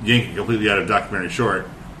 yank it completely out of documentary,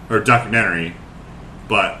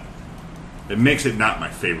 but it makes it not my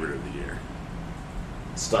favorite of the year.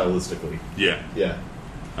 Stylistically. Yeah. Yeah.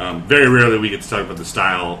 Very rarely we get to talk about the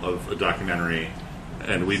style of a documentary,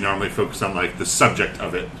 and we normally focus on the subject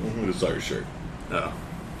of it. I just saw your shirt. Oh,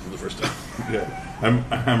 For the first time. yeah.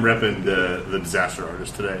 I'm repping the Disaster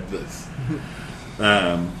Artist today.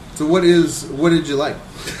 So what did you like?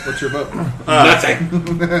 What's your vote? Nothing.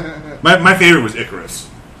 My favorite was Icarus.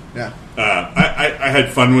 Yeah. I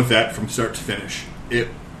had fun with that from start to finish. It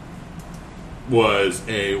was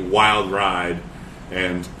a wild ride,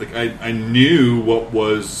 and I knew what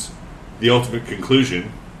was the ultimate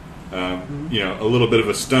conclusion. A little bit of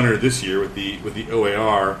a stunner this year with the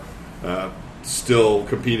OAR still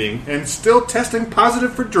competing and still testing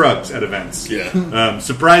positive for drugs at events. Yeah.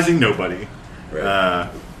 Surprising nobody.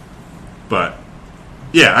 Right. But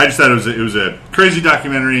yeah, I just thought it was a crazy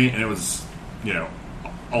documentary, and it was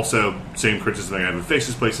also same criticism I have with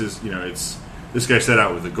Faces Places. It's this guy set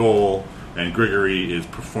out with a goal, and Grigory is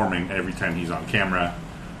performing every time he's on camera.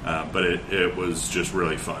 But it was just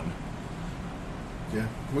really fun. Yeah,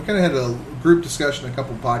 we kind of had a group discussion a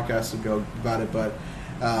couple podcasts ago about it, but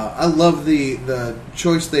I love the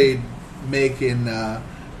choice they make in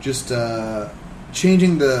just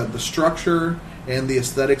changing the structure and the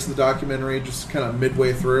aesthetics of the documentary just kind of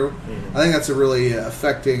midway through. Mm-hmm. I think that's a really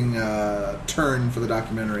affecting turn for the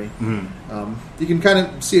documentary. Mm-hmm. You can kind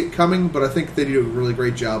of see it coming, but I think they do a really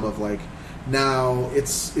great job of now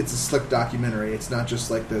it's a slick documentary. It's not just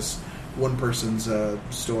this one person's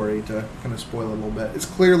story, to kind of spoil it a little bit. It's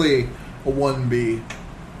clearly a 1B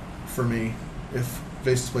for me, if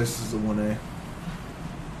Faces Places is a 1A.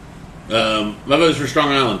 My vote is for Strong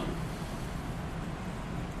Island.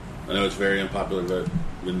 I know it's a very unpopular vote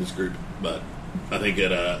in this group, but I think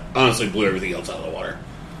it honestly blew everything else out of the water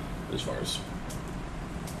as far as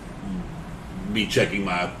me checking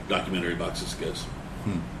my documentary boxes goes.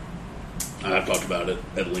 And I've talked about it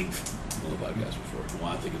at length on the podcast before, and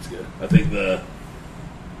why I think it's good. I think the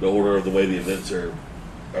order of the way the events are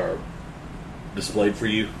displayed for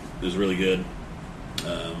you is really good.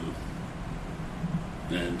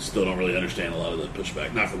 And still don't really understand a lot of the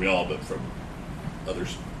pushback. Not from y'all, but from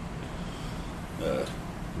others. I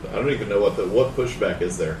don't even know what pushback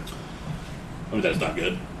is there. I mean, that's not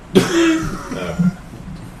good.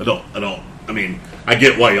 No. I mean, I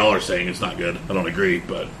get why y'all are saying it's not good. I don't agree,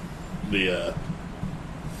 but the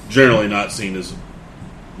generally not seen as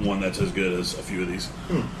one that's as good as a few of these.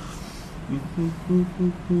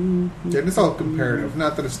 Yeah, it's all comparative.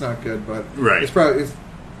 Not that it's not good, but Right. it's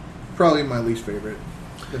probably my least favorite.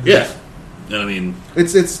 Yeah. And I mean,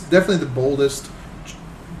 It's definitely the boldest.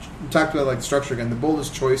 We talked about like the structure again. The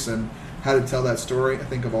boldest choice in how to tell that story. I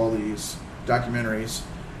think of all these documentaries.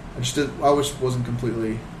 I wish wasn't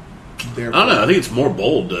completely there. I don't know. I think it's more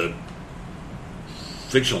bold to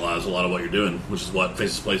fictionalize a lot of what you're doing, which is what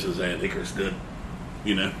Faces, Places and Icarus did.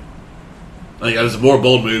 You know? I think it's a more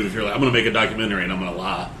bold move if you're like, I'm going to make a documentary and I'm going to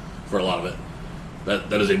lie for a lot of it.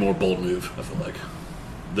 That is a more bold move, I feel like,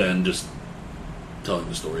 than just telling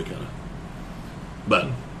the story, kind of. But,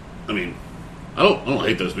 I mean, I don't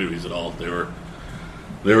hate those movies at all. They were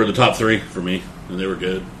the top 3 for me, and they were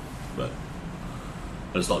good. But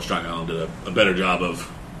I just thought Strong Island did a better job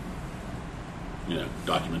of,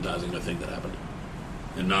 documentizing the thing that happened,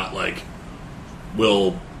 and not like,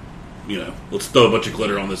 let's throw a bunch of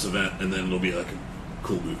glitter on this event and then it'll be like a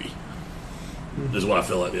cool movie. Is what I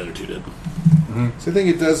feel like the other two did. So I think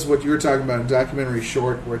it does what you were talking about, a documentary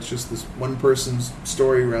short, where it's just this one person's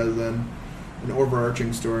story rather than an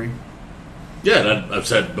overarching story. Yeah, and I've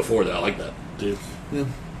said before that I like that too. Yeah.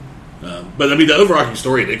 But I mean, the overarching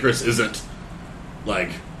story in Icarus isn't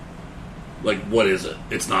like what is it?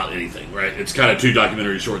 It's not anything, right? It's kind of 2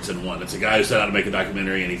 documentary shorts in one. It's a guy who set out to make a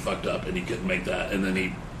documentary and he fucked up and he couldn't make that, and then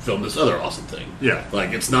he filmed this other awesome thing. Yeah.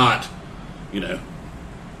 Like, it's not, he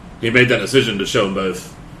made that decision to show them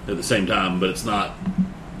both at the same time, but it's not,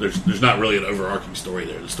 there's not really an overarching story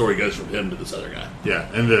there. The story goes from him to this other guy. Yeah,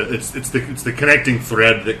 and it's the connecting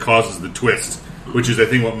thread that causes the twist, which is, I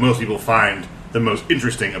think, what most people find the most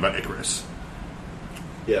interesting about Icarus.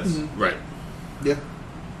 Yes. Right. Yeah,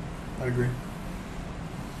 I agree.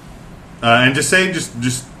 And to say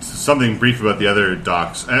just something brief about the other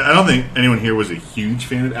docs, I don't think anyone here was a huge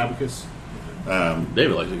fan of Abacus.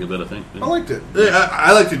 David liked it a good bit, I think. I liked it.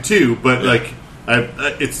 I liked it too, but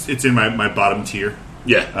it's in my bottom tier.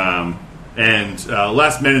 Yeah. And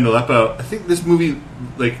Last Man in Aleppo, I think this movie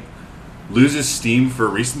loses steam for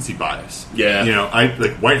recency bias. Yeah.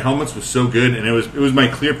 White Helmets was so good, and it was my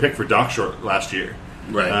clear pick for doc short last year.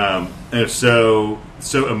 Right. And it's so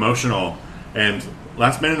emotional, and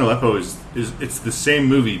Last Man in Aleppo is it's the same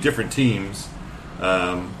movie, different teams.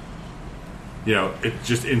 It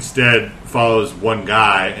just instead follows one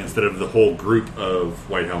guy instead of the whole group of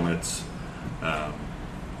White Helmets. I'm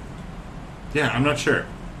not sure,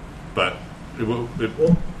 but it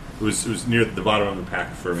was near the bottom of the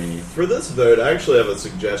pack for me. For this vote, I actually have a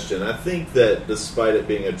suggestion. I think that despite it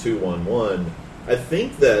being a 2-1-1, I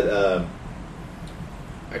think that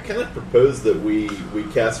I kind of propose that we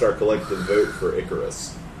cast our collective vote for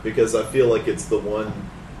Icarus, because I feel like it's the one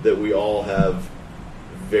that we all have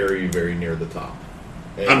very, very near the top.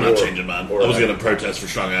 I'm not changing mine. I was going to protest for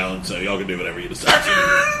Strong Island, so y'all can do whatever you decide.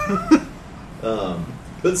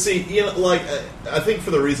 But see, I think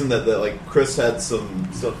for the reason that Chris had some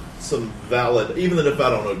valid, even if I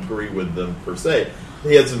don't agree with them per se,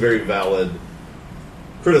 he had some very valid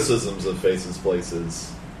criticisms of Faces,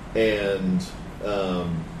 Places, and I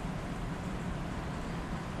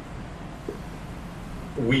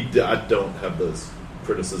don't have those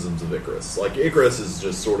criticisms of Icarus. Icarus is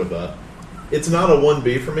just sort of it's not a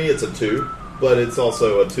 1B for me, it's a 2, but it's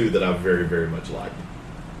also a 2 that I very, very much liked.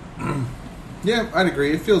 Yeah, I'd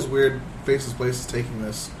agree. It feels weird Faces Places taking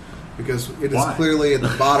this, because it is Why? clearly at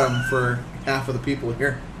the bottom for half of the people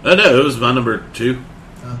here. I know, it was my number 2.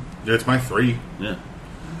 It's my 3. Yeah.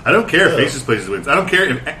 I don't care if Faces Places wins. I don't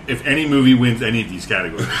care if any movie wins any of these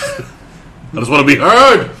categories. I just want to be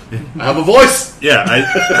heard. I have a voice. Yeah,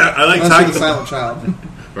 I like Unless you're talking. the silent child.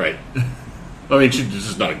 Right. I mean, this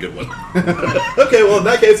is not a good one. Okay, well in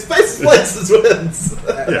that case, Faces, Places wins.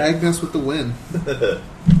 Agnes with the win.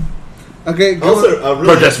 Okay, go Also, on.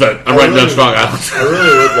 Protest vote. I'm writing down Strong Island. I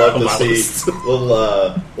really would love On my to list. see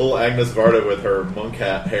little Agnes Varda with her monk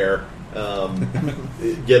hat hair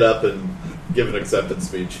get up and give an acceptance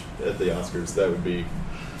speech at the Oscars. That would be.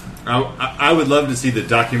 I would love to see the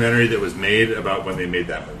documentary that was made about when they made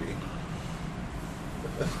that movie.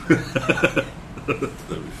 That'd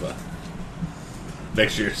be fun.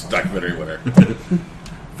 Next year's documentary winner.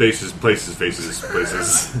 Faces, Places, Faces,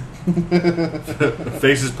 Places.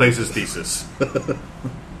 Faces, Places, Thesis.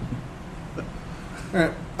 All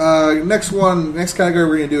right. Next category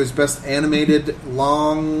we're going to do is best animated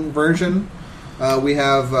long version. We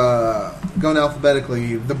have going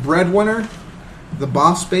alphabetically: The Breadwinner, The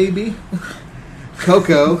Boss Baby,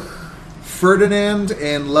 Coco, Ferdinand,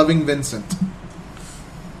 and Loving Vincent.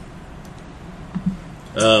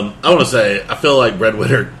 I want to say I feel like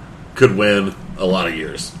Breadwinner could win a lot of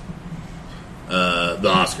years. The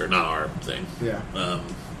Oscar, not our thing. Yeah.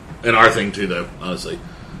 And our thing too, though, honestly.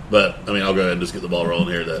 But I mean, I'll go ahead and just get the ball rolling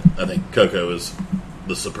here. That I think Coco is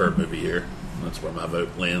the superb movie here. That's where my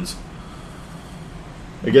vote lands.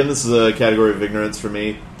 Again, this is a category of ignorance for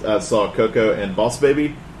me. I saw Coco and Boss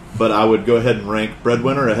Baby, but I would go ahead and rank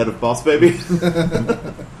Breadwinner ahead of Boss Baby.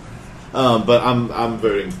 But I'm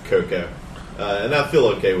voting Coco, and I feel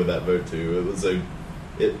okay with that vote too.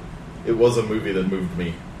 It was a movie that moved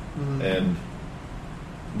me, and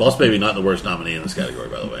Boss Baby not the worst nominee in this category,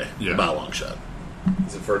 by the way, by a long shot.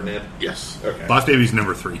 Is it Ferdinand? Yes. Okay. Boss Baby's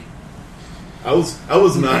number 3. I was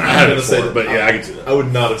not I had going it to say for it, but yeah, I can see that. I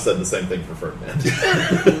would not have said the same thing for Ferdinand.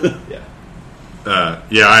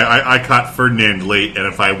 Yeah. I caught Ferdinand late, and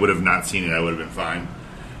if I would have not seen it, I would have been fine.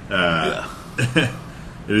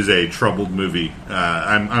 It is a troubled movie.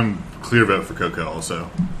 I'm clear vote for Coco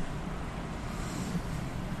also.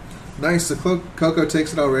 Nice. So Coco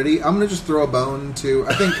takes it already. I'm going to just throw a bone to...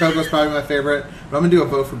 I think Coco's probably my favorite, but I'm going to do a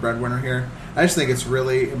vote for Breadwinner here. I just think it's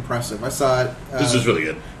really impressive. I saw it... This is really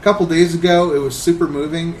good. A couple days ago. It was super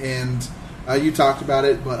moving, and you talked about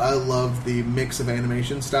it, but I love the mix of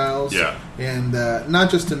animation styles. Yeah. And not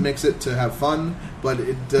just to mix it to have fun, but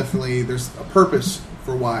it definitely... There's a purpose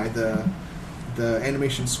for why the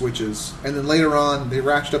animation switches. And then later on, they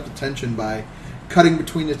ratchet up the tension by cutting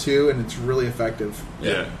between the two, and it's really effective.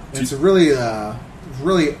 Yeah. And it's a really,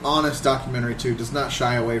 really honest documentary too. Does not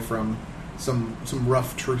shy away from some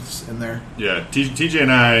rough truths in there. Yeah. TJ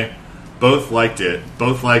and I both liked it.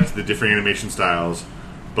 Both liked the different animation styles,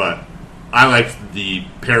 but I liked the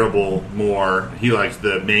parable more. He liked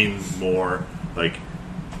the main more. Like,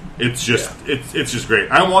 it's just it's just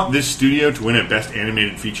great. I want this studio to win a Best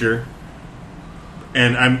Animated Feature.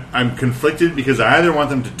 And I'm conflicted because I either want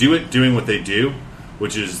them to do it doing what they do,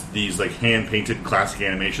 which is these like hand-painted classic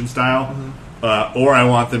animation style, or I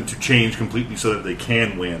want them to change completely so that they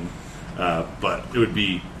can win. But it would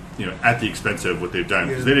be, at the expense of what they've done.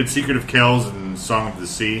 Because they did Secret of Kells and Song of the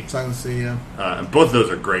Sea. Song of the Sea, yeah. And both of those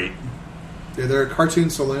are great. Yeah, they're a Cartoon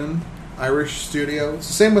Saloon, Irish studio. It's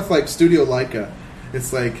the same with like Studio Leica.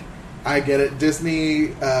 It's like, I get it, Disney,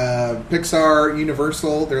 Pixar,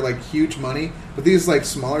 Universal, they're like huge money. But these like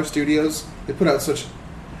smaller studios, they put out such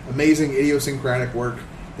amazing idiosyncratic work.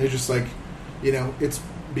 They're just like, it's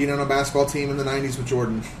being on a basketball team in the 90s with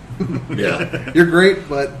Jordan. Yeah. You're great,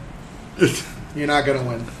 but you're not going to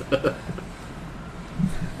win.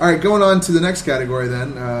 All right, going on to the next category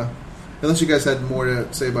then. Unless you guys had more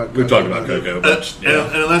to say about Coco. We talked about Coco. But,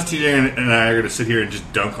 And unless TJ and I are going to sit here and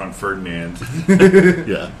just dunk on Ferdinand.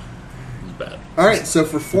 Yeah. Bad. All right, so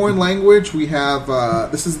for foreign language, we have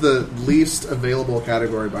this is the least available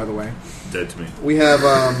category, by the way. Dead to me. We have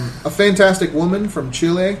A Fantastic Woman from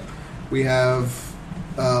Chile. We have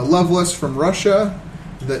Loveless from Russia.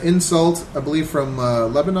 The Insult, I believe, from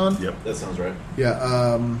Lebanon. Yep. That sounds right. Yeah.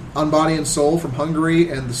 On Body and Soul from Hungary,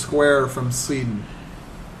 and The Square from Sweden.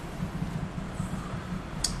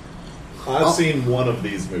 I've seen one of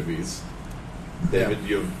these movies. David,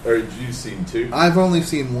 have you seen two? I've only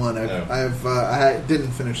seen one. Oh. I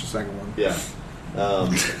didn't finish the second one. Yeah.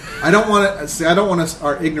 I don't want to. I don't want us,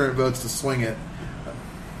 our ignorant votes, to swing it.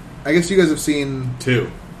 I guess you guys have seen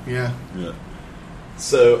 2. Yeah. Yeah.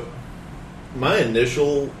 So, my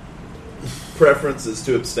initial preference is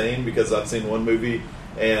to abstain because I've seen one movie,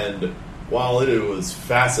 and while it was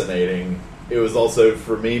fascinating, it was also,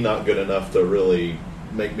 for me, not good enough to really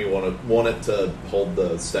make me want it to hold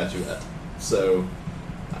the statuette. So,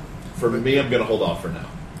 for me, I'm going to hold off for now.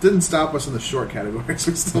 Didn't stop us in the short categories.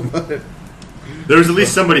 We still voted. There was at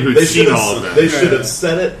least somebody who'd seen all of them. They should have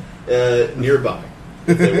said it nearby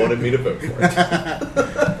if they wanted me to vote for it.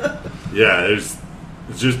 Yeah, there's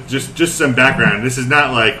just some background. This is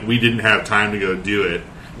not like we didn't have time to go do it.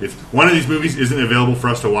 If one of these movies isn't available for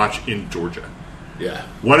us to watch in Georgia, Yeah.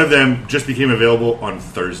 one of them just became available on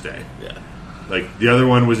Thursday. Yeah. Like, the other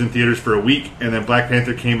one was in theaters for a week, and then Black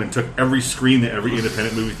Panther came and took every screen that every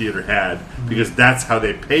independent movie theater had, because that's how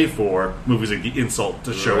they pay for movies like The Insult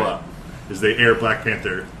to show up, is they air Black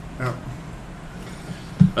Panther. Oh.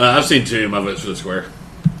 I've seen 2. My vote's for The Square.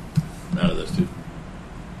 Out of those 2.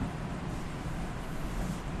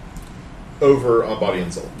 Over On Body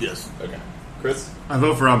and Soul. Yes. Okay. Chris? I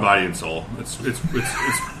vote for On Body and Soul.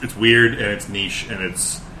 It's weird, and it's niche, and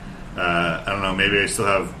it's I don't know. Maybe I still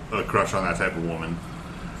have a crush on that type of woman.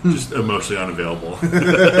 Just emotionally unavailable.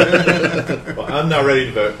 Well, I'm not ready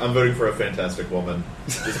to vote. I'm voting for a Fantastic Woman,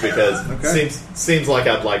 just because Okay. seems like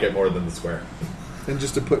I'd like it more than the Square. And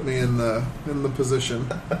just to put me in the position.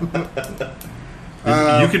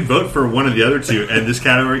 You can vote for one of the other two, and this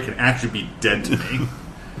category can actually be dead to me.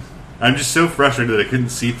 I'm just so frustrated that I couldn't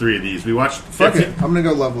see three of these. We watched. Fuck it. I'm gonna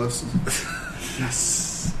go Loveless.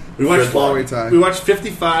 Yes. We watched. Four-way tie. We watched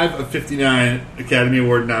 55 of 59 Academy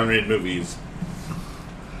Award nominated movies.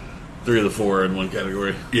 3 of the 4 in one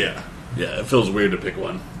category. Yeah. Yeah, it feels weird to pick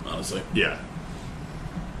one, honestly. Yeah.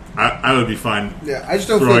 I would be fine. Yeah, I just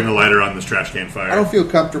don't throwing feel, a lighter on this trash can fire. I don't feel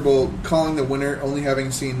comfortable calling the winner, only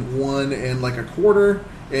having seen one in like a quarter,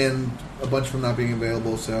 and a bunch of them not being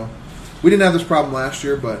available. So we didn't have this problem last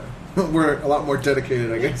year, but we're a lot more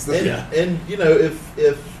dedicated, I guess. This year. And you know, if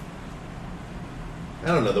I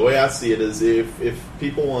don't know, the way I see it is, if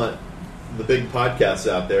people want the big podcasts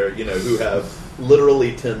out there, you know, who have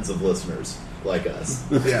literally tens of listeners like us,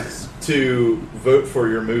 Yes. to vote for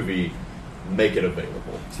your movie, make it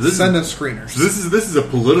available. So this Send is, us screeners. so this is a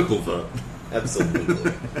political vote.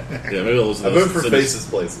 Absolutely. Yeah, maybe I'll listen I to vote this. for Send us- Faces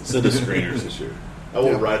Places. Send us screeners this year. I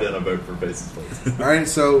will Yeah. write in a vote for Faces Places. All right,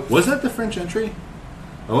 so Was that the French entry?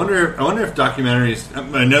 I wonder if documentaries.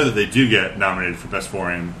 I know that they do get nominated for best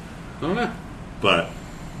foreign, I don't know. but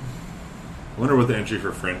I wonder what the entry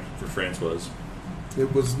for France was.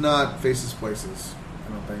 it was not Faces Places,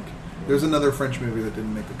 I don't think. There's another French movie that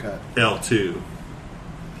didn't make the cut. L2.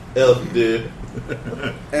 L2.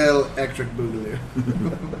 El Electric Boogaloo.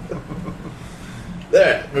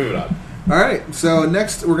 There, moving on. All right, so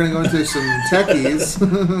next we're going to go into some techies.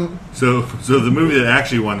 So the movie that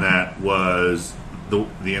actually won that was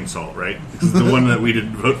the Insult, right? This is the one that we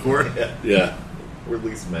didn't vote for. Yeah. We're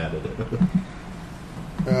least mad at it.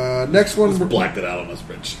 Next one, Just blacked it out on my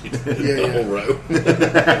spreadsheet. Yeah, The whole row.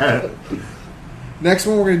 next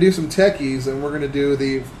one we're going to do some techies, and we're going to do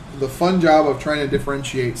the fun job of trying to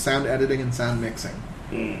differentiate sound editing and sound mixing.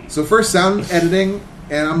 So first, sound editing,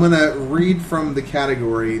 and I'm going to read from the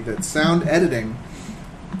category that sound editing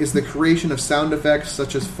is the creation of sound effects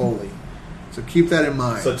such as Foley. So keep that in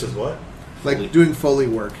mind. Such as what? Like Foley. doing Foley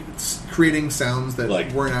work. It's creating sounds that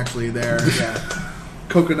Like- weren't actually there. Yeah.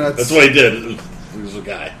 Coconuts. That's what he did. He was a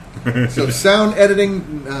guy. So sound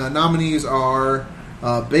editing nominees are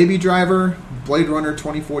Baby Driver, Blade Runner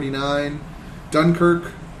 2049,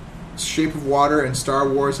 Dunkirk, Shape of Water, and Star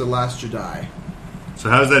Wars The Last Jedi. So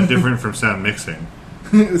how is that different from sound mixing?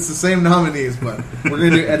 It's the same nominees, but we're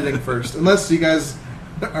going to do editing first. Unless you guys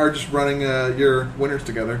are just running your winners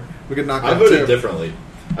together. We could knock I out voted two. differently.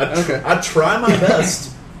 Okay. I try my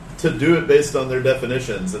best to do it based on their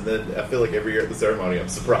definitions, and then I feel like every year at the ceremony I'm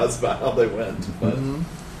surprised by how they went. But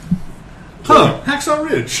Huh? Hacksaw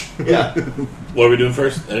Ridge. yeah, What are we doing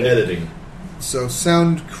first? editing. So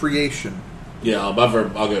sound creation. Yeah, I'll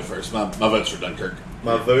go first. My vote's for Dunkirk.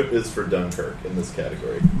 My vote is for Dunkirk in this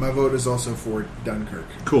category. My vote is also for Dunkirk.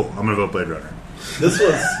 Cool. I'm gonna vote Blade Runner. This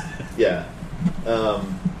was, yeah.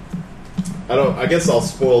 I guess I'll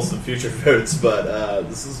spoil some future votes, but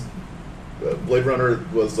this is Blade Runner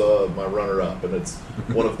was my runner-up, and it's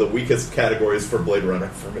one of the weakest categories for Blade Runner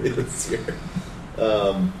for me this year.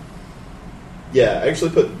 Yeah, I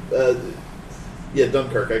actually put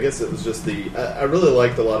Dunkirk. I guess it was just I really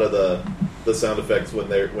liked a lot of the sound effects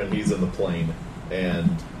when he's in the plane and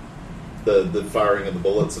the firing of the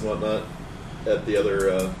bullets and whatnot at the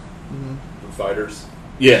other fighters.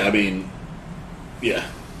 Yeah, I mean, yeah.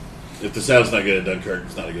 If the sound's not good at Dunkirk,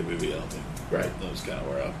 it's not a good movie, I don't think. Right. That was kind of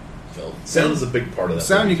where I felt. Sound is a big part of that.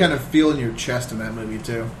 Sound movie. you kind of feel in your chest in that movie,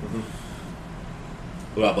 too.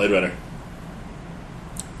 What about Blade Runner?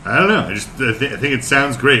 I don't know. I think it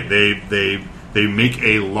sounds great. They make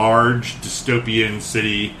a large dystopian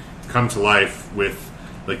city come to life with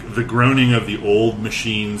like the groaning of the old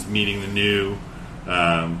machines meeting the new,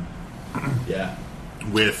 Yeah.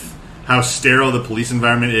 with how sterile the police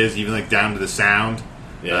environment is, even like down to the sound.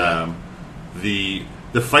 Yeah. The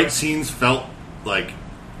fight scenes felt like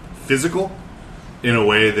physical in a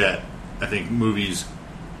way that I think movies,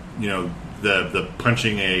 the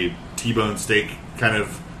punching a T-bone steak kind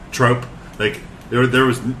of trope, like there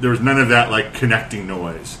was none of that like connecting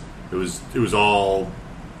noise. It was all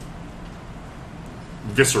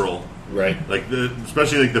visceral, Right. like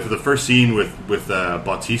especially like the first scene with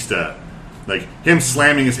Bautista, like him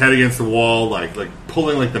slamming his head against the wall, like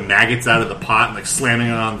pulling like the maggots out of the pot and like slamming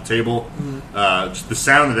it on the table. Just the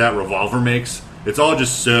sound that revolver makes, it's all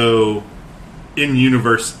just so in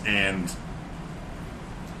universe, and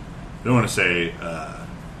I don't want to say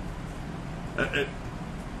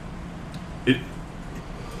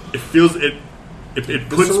it feels it puts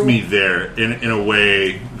Visceral? me there in a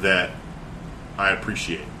way that I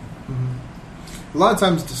appreciate. A lot of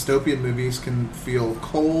times dystopian movies can feel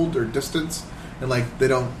cold or distant, and like they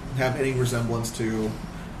don't have any resemblance to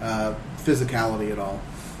physicality at all.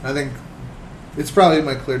 I think it's probably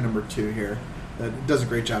my clear number 2 here. That does a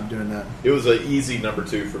great job doing that. It was an easy number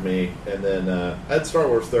 2 for me, and then I had Star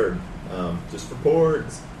Wars third, just for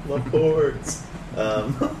porgs. Love porgs.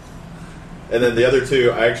 And then the other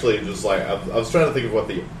 2, I actually just like I was trying to think of what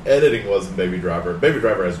the editing was in Baby Driver. Baby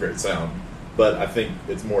Driver has great sound, but I think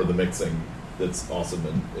it's more the mixing that's awesome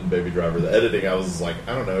in Baby Driver. The editing, I was like,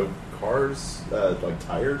 I don't know, cars, like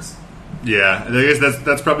tires. Yeah, I guess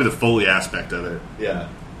that's probably the Foley aspect of it. Yeah,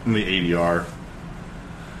 And the ADR.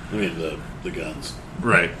 I mean, the guns.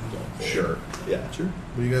 Right. sure. Yeah, Sure.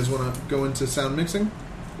 Do you guys want to go into sound mixing?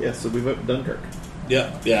 Yeah, so we vote Dunkirk.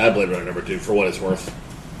 Yeah, I Blade Runner number 2 for what it's worth.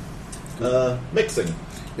 Mixing.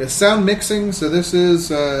 Yeah, sound mixing. So this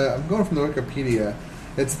is I'm going from the Wikipedia.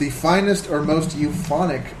 It's the finest or most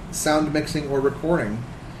euphonic sound mixing or recording.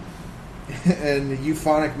 And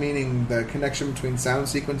euphonic meaning the connection between sound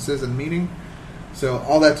sequences and meaning. So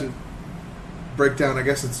all that to break down, I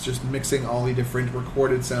guess it's just mixing all the different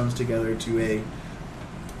recorded sounds together to a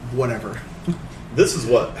whatever. This is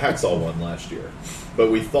what Hacksaw won last year,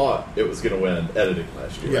 but we thought it was going to win editing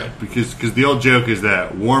last year. Yeah. Because the old joke is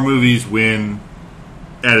that war movies win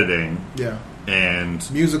editing, Yeah. and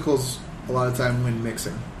Musicals a lot of time win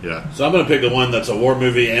mixing. yeah. So I'm going to pick the one that's a war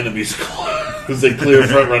movie and a musical. Who's a clear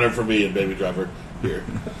front runner for me in Baby Driver here.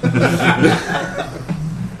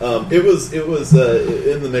 It was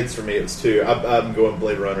in the mix for me. It was 2. I'm going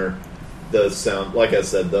Blade Runner. The sound, like I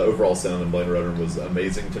said, the overall sound in Blade Runner was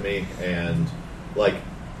amazing to me, and like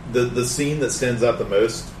the scene that stands out the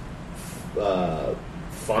most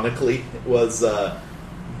phonically was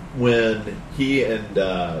when he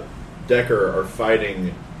and Decker are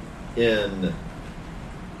fighting in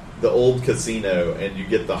the old casino, and you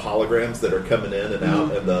get the holograms that are coming in and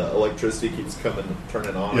out, and the electricity keeps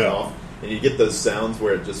turning on and Yeah. off, and you get those sounds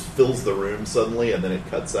where it just fills the room suddenly, and then it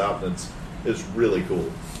cuts out, and it's really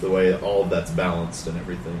cool the way all of that's balanced and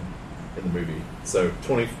everything in the movie. So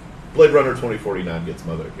Blade Runner 2049 gets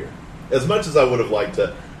my vote here. As much as I would have liked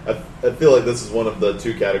to, I feel like this is one of the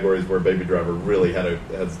 2 categories where Baby Driver really has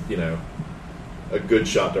a good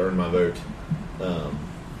shot to earn my vote. I'm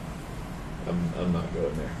not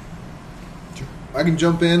going there. I can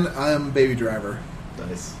jump in. I'm Baby Driver.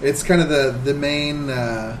 Nice. It's kind of the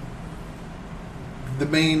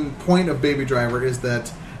main point of Baby Driver is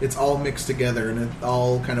that it's all mixed together and it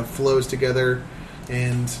all kind of flows together.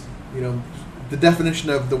 And the definition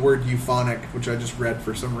of the word euphonic, which I just read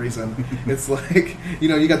for some reason, it's like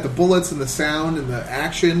you got the bullets and the sound and the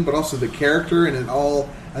action, but also the character, and it all.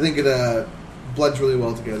 I think it blends really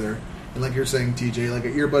well together. And like you're saying, TJ, like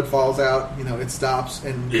an earbud falls out, it stops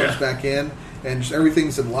and comes back in, and just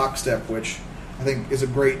everything's in lockstep, which I think is a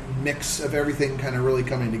great mix of everything kind of really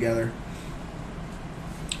coming together.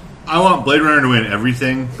 I want Blade Runner to win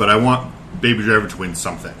everything, but I want Baby Driver to win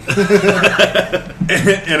something.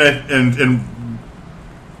 and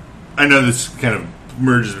I know this kind of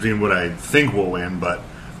merges between what I think will win, but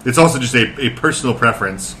it's also just a personal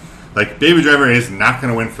preference. Like, Baby Driver is not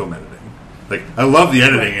going to win film editing. Like, I love the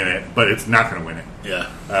editing in it, but it's not going to win it. Yeah.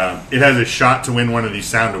 It has a shot to win one of these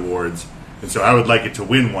sound awards, and so I would like it to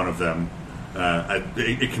win one of them.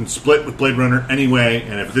 It can split with Blade Runner anyway,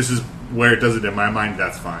 and if this is where it does it in my mind,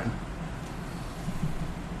 that's fine.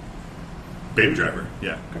 Baby Driver,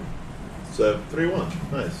 yeah. So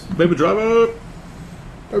 3-1. Nice. Baby Driver.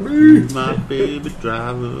 My Baby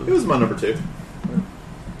Driver. It was my number 2.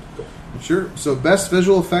 Sure. So best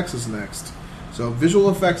visual effects is next. So visual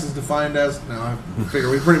effects is defined as... Now, I figure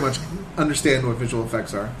we pretty much understand what visual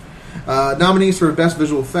effects are. Nominees for best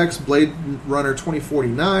visual effects: Blade Runner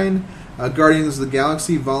 2049, Guardians of the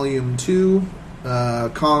Galaxy Volume 2,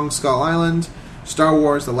 Kong Skull Island, Star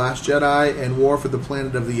Wars The Last Jedi, and War for the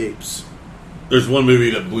Planet of the Apes. There's one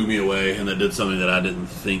movie that blew me away and that did something that I didn't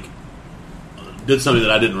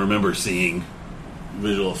remember seeing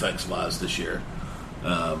visual effects wise this year,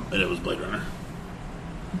 and it was Blade Runner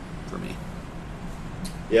for me.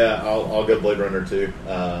 Yeah, I'll go Blade Runner 2.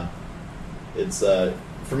 It's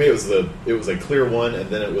for me it was a clear one, and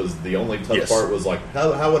then it was the only tough part was like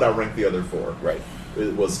how would I rank the other 4? Right.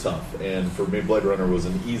 It was tough, and for me Blade Runner was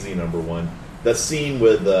an easy number 1. That scene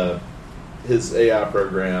with his AI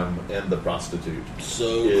program and the prostitute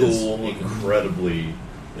So is cool. incredibly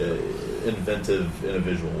inventive in a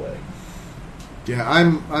visual way. Yeah,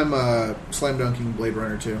 I'm slam dunking Blade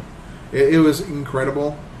Runner 2. It was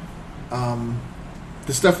incredible. The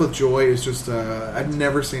the stuff with Joy is just I've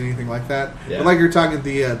never seen anything like that. Yeah. But like you're talking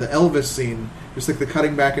the Elvis scene, just like the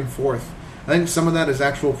cutting back and forth. I think some of that is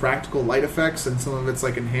actual practical light effects, and some of it's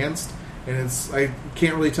like enhanced. And I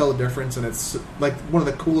can't really tell the difference, and it's like one of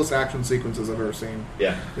the coolest action sequences I've ever seen.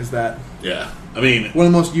 Yeah. Is that? Yeah, I mean, one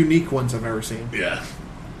of the most unique ones I've ever seen. yeah.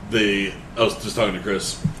 I was just talking to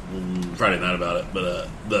Chris Friday night about it, but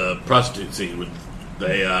the prostitute scene with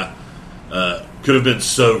they could have been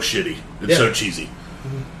so shitty and so cheesy,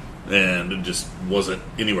 and it just wasn't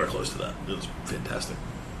anywhere close to that. It was fantastic.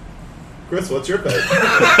 Chris, what's your vote?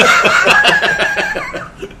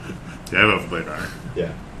 Yeah, I vote for Blade Runner.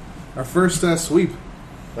 Yeah. Our first sweep.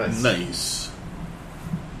 Nice.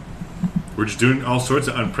 We're just doing all sorts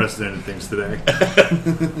of unprecedented things today.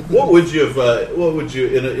 What would you have? What would you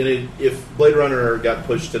if Blade Runner got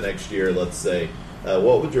pushed to next year? Let's say,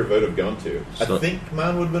 what would your vote have gone to? I think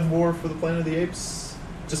mine would have been War for the Planet of the Apes,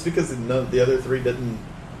 just because none of the other three didn't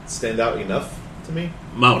stand out enough to me.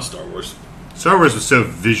 Mine was Star Wars. Star Wars was so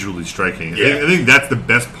visually striking. Yeah. I think that's the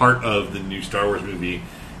best part of the new Star Wars movie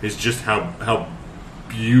is just how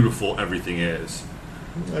beautiful everything is.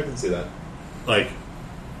 I can see that. Like,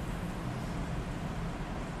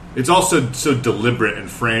 it's also so deliberate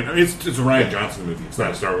and framed. I mean, it's a Rian Johnson movie. It's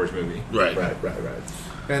not a Star Wars movie. Right.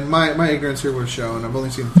 And my ignorance here was shown. I've only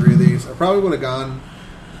seen 3 of these. I probably would have gone.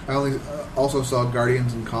 I only also saw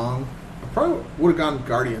Guardians and Kong. I probably would have gone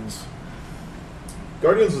Guardians.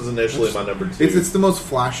 Guardians was initially my number 2. It's the most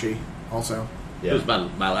flashy, also. It was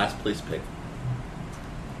my last place pick.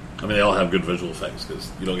 I mean, they all have good visual effects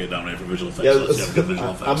because you don't get nominated for visual effects unless you have good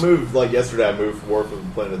visual effects. I moved, yesterday, I moved War for the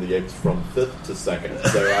Planet of the Apes from 5th to 2nd,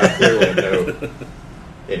 so I clearly know.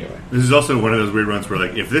 Anyway. This is also one of those weird ones where,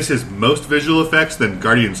 like, if this is most visual effects, then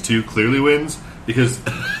Guardians 2 clearly wins because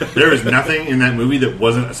there is nothing in that movie that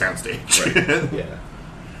wasn't a soundstage. Right. Yeah.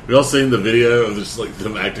 We all seen the video of just like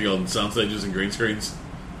them acting on sound stages and green screens.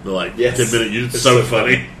 The 10-minute use. It's so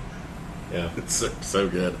funny. Yeah, it's so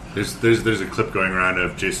good. There's a clip going around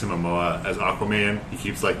of Jason Momoa as Aquaman. He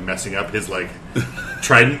keeps messing up his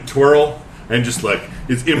trident twirl and just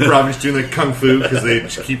his improv. He's doing kung fu because they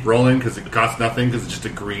just keep rolling because it costs nothing because it's just a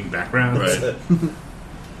green background. Right.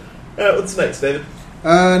 What's next, David?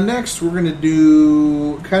 Next, we're going to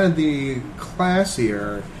do kind of the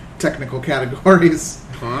classier technical categories.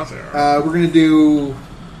 We're going to do...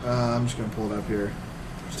 I'm just going to pull it up here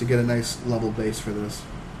just to get a nice level base for this.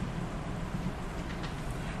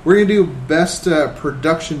 We're going to do Best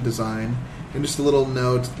Production Design. And just a little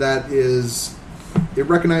note, that is... It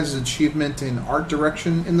recognizes achievement in art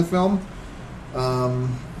direction in the film.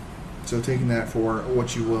 So taking that for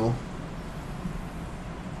what you will.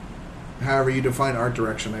 However you define art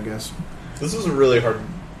direction, I guess. This was a really hard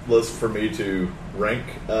list for me to rank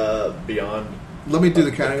beyond... Let me do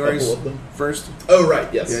the categories first. Oh,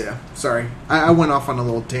 right, yes. Yeah. Sorry. I went off on a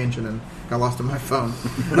little tangent and got lost on my phone.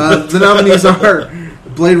 The nominees are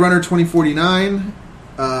Blade Runner 2049,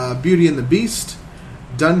 Beauty and the Beast,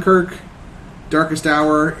 Dunkirk, Darkest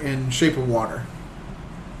Hour, and Shape of Water.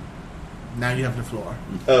 Now you have the floor.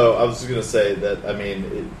 Oh, I was just going to say that,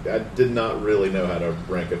 I did not really know how to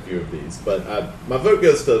rank a few of these, but my vote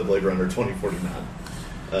goes to Blade Runner 2049.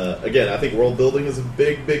 Again, I think world building is a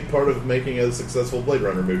big, big part of making a successful Blade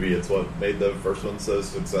Runner movie. It's what made the first one so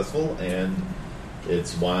successful, and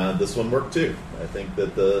it's why this one worked too. I think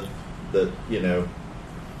that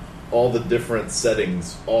all the different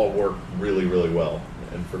settings all work really, really well.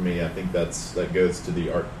 And for me, I think that goes to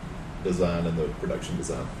the art design and the production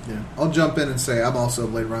design. Yeah, I'll jump in and say I'm also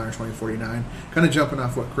Blade Runner 2049. Kind of jumping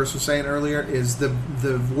off what Chris was saying earlier, is the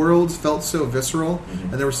worlds felt so visceral,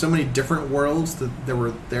 and there were so many different worlds that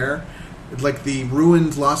were there. Like the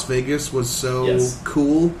ruined Las Vegas was so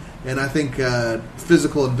cool, and I think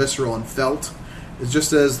physical and visceral and felt is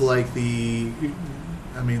just as the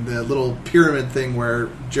little pyramid thing where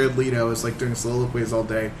Jared Leto is doing soliloquies all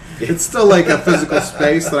day. Yeah. It's still a physical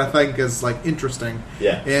space that I think is interesting.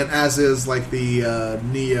 Yeah. And as is the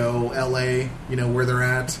Neo LA, where they're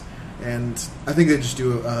at. And I think they just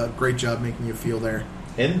do a great job making you feel there.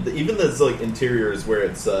 And even those interiors where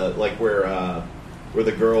it's where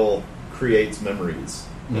the girl creates memories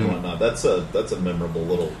and whatnot. That's a memorable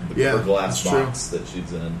little glass box that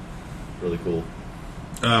she's in. Really cool.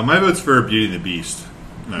 My vote's for Beauty and the Beast.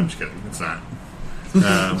 No, I'm just kidding. It's not.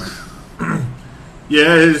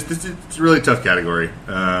 It's a really tough category.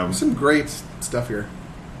 There's some great stuff here.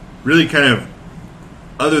 Really kind of,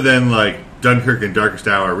 other than Dunkirk and Darkest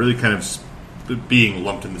Hour, really kind of being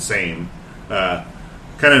lumped in the same. Kind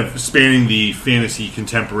of spanning the fantasy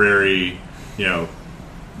contemporary,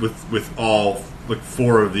 with all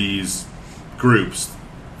 4 of these groups.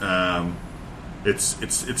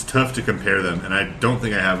 it's tough to compare them, and I don't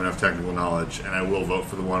think I have enough technical knowledge, and I will vote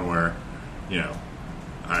for the one where,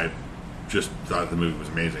 I just thought the movie was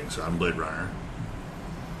amazing, so I'm Blade Runner.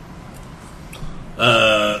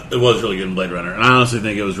 It was really good in Blade Runner, and I honestly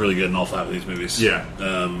think it was really good in all 5 of these movies. Yeah.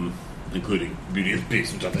 Including Beauty and the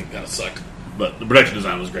Beast, which I think kind of sucked. But the production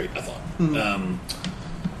design was great, I thought. Mm-hmm.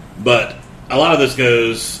 But a lot of this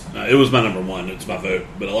goes... it was my number one. It's my vote.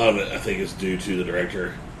 But a lot of it, I think, is due to the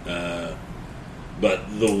director.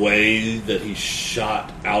 But the way that he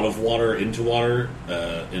shot out of water into water,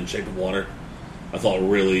 in Shape of Water, I thought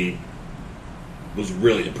was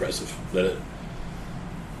really impressive. That it,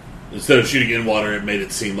 instead of shooting in water, it made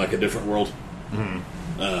it seem like a different world. Mm-hmm.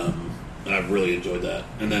 And I've really enjoyed that.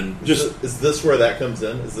 And then is this where that comes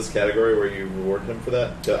in? Is this category where you reward him for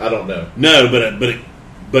that? I don't know. No,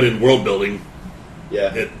 but in world building,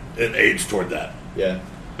 yeah, it aids toward that. Yeah.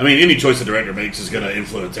 I mean, any choice the director makes is going to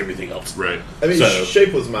influence everything else. Right. I mean,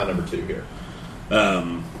 Shape was my number 2 here.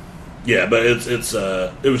 Yeah, but it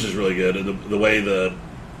was just really good. And the way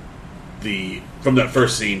the from that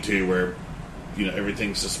first scene too, where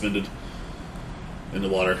everything's suspended in the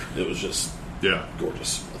water, it was just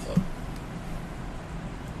gorgeous. I thought,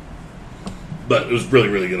 but it was really,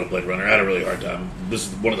 really good on Blade Runner. I had a really hard time. This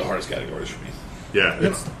is one of the hardest categories for me.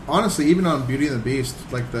 Yeah, honestly, even on Beauty and the Beast,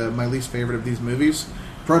 like my least favorite of these movies,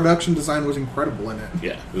 production design was incredible in it.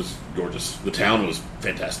 Yeah, it was gorgeous. The town was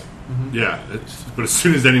fantastic. Mm-hmm. Yeah, but as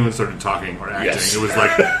soon as anyone started talking or acting, it was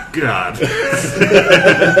like, God.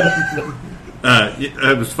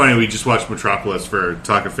 It was funny, we just watched Metropolis for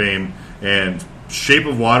Talk of Fame, and Shape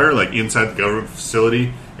of Water, like inside the government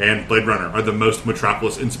facility, and Blade Runner are the most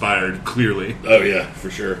Metropolis-inspired, clearly. Oh, yeah, for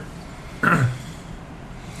sure.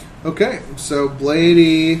 Okay, so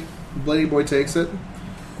Blady Boy takes it,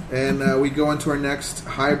 and we go into our next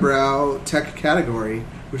highbrow tech category,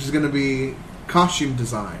 which is going to be costume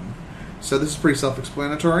design. So this is pretty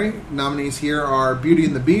self-explanatory. Nominees here are Beauty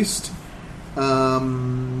and the Beast,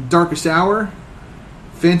 Darkest Hour,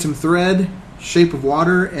 Phantom Thread, Shape of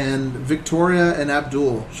Water, and Victoria and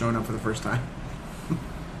Abdul showing up for the first time.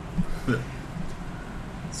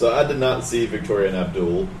 So I did not see Victoria and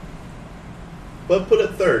Abdul, but put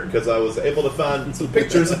it third because I was able to find some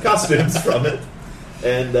pictures of costumes from it,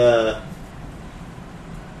 and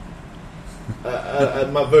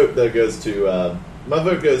my vote goes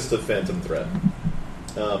to Phantom Thread.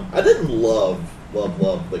 I didn't love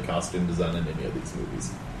the costume design in any of these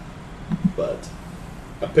movies, but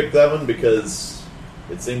I picked that one because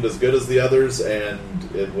it seemed as good as the others, and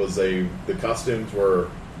the costumes were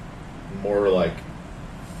more like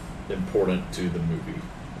important to the movie,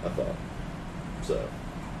 I thought. So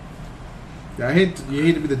yeah, you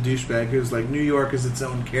hate to be the douchebag who's like New York is its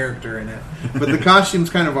own character in it, but the costumes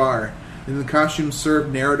kind of are, and the costumes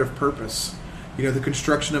serve narrative purpose. The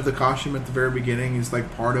construction of the costume at the very beginning is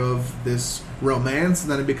like part of this romance,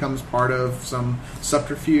 and then it becomes part of some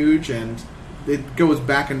subterfuge, and it goes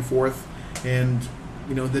back and forth, and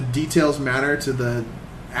the details matter to the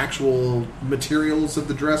actual materials of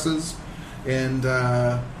the dresses, and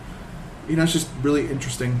it's just really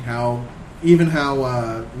interesting how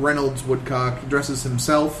Reynolds Woodcock dresses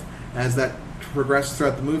himself as that progresses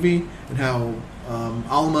throughout the movie, and how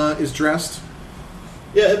Alma is dressed.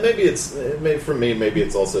 Yeah, and maybe for me, maybe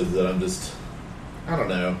it's also that I'm just, I don't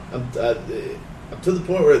know, I'm to the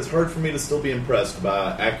point where it's hard for me to still be impressed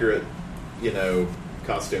by accurate,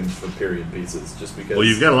 costumes for period pieces, just because. Well,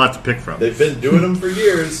 you've got a lot to pick from. They've been doing them for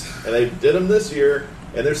years, and they did them this year,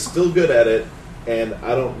 and they're still good at it, and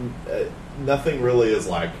I don't, nothing really is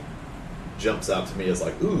like, jumps out to me as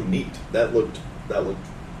like, ooh, neat, that looked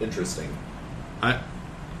interesting.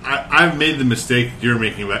 I've made the mistake you're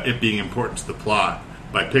making about it being important to the plot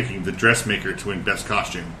by picking the dressmaker to win Best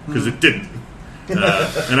Costume, because it didn't. And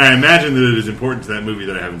I imagine that it is important to that movie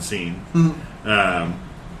that I haven't seen.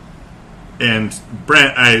 And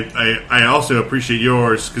Brent, I also appreciate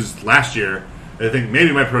yours, because last year, I think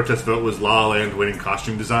maybe my protest vote was La La Land winning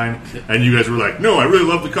costume design, and you guys were like, no, I really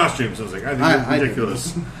love the costumes. I was like, I think it's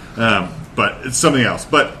ridiculous. But it's something else.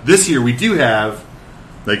 But this year we do have,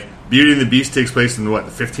 like, Beauty and the Beast takes place in, the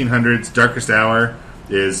 1500s. Darkest Hour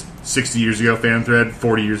is 60 years ago. Phantom Thread,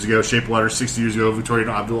 40 years ago. Shape of Water, 60 years ago. Victoria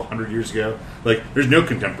and Abdul, 100 years ago. Like, there's no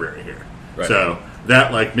contemporary here. Right. So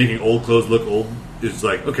that, like, making old clothes look old is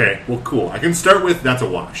like, okay, well, cool. I can start with that's a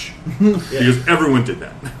wash. Because everyone did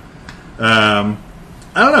that. I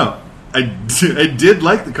don't know. I did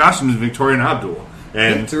like the costumes of Victoria and Abdul.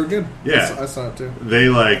 And they were good. Yeah. I saw it too. They,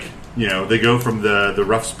 like, they go from the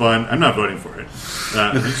rough spun. I'm not voting for it.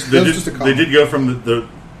 They did go from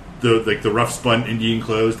the rough spun Indian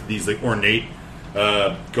clothes to these like ornate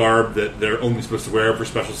garb that they're only supposed to wear for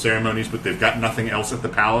special ceremonies, but they've got nothing else at the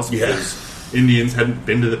palace because Yeah. Indians hadn't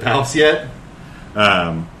been to the palace yet.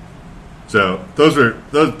 So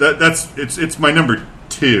it's my number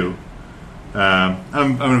 2. I'm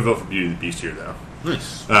going to vote for Beauty and the Beast here, though.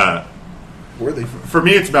 Nice. Worthy. For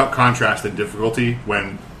me, it's about contrast and difficulty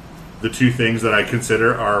when the two things that I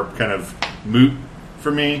consider are kind of moot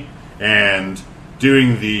for me, and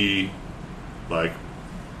doing the like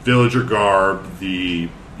villager garb, the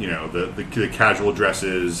casual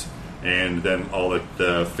dresses, and then all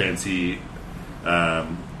the fancy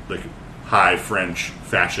like high French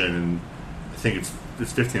fashion. And I think it's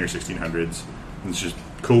 15 or 1600s. And it's just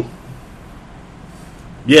cool.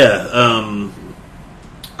 Yeah,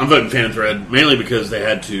 I'm voting Fan Thread mainly because they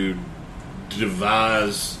had to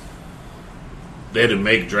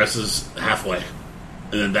make dresses halfway,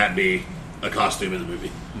 and then that be a costume in the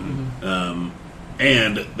movie. Mm-hmm.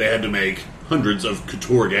 And they had to make hundreds of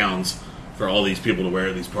couture gowns for all these people to wear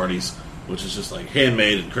at these parties, which is just like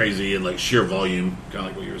handmade and crazy, and like sheer volume, kind of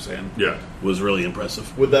like what you were saying. Yeah, was really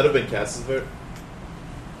impressive. Would that have been Cass's vote?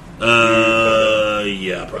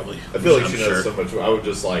 Yeah, probably. I feel like I'm she knows so much. I would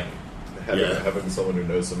just like having someone who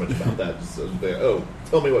knows so much about that. Just be,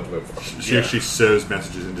 tell me what to vote for. She actually sews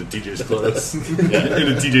messages into DJ's clothes, into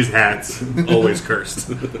DJ's hats. Always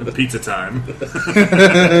cursed. Pizza time.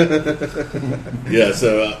 Yeah,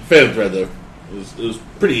 so Phantom Thread though it was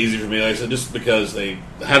pretty easy for me. Like I said, just because they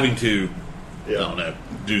having to, I don't know,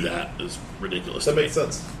 do that is ridiculous. That makes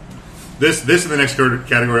sense. This and the next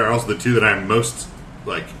category are also the two that I'm most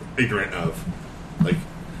like ignorant of. Like,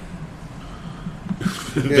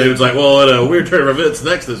 David's like, well, at a weird turn of events,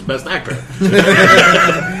 next is Best Actor.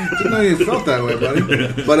 Didn't know you felt that way, buddy.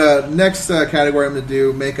 But next category I'm going to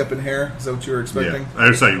do makeup and hair. Is that what you were expecting? yeah, I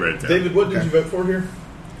just saw you write it down. David, what did you vote for here?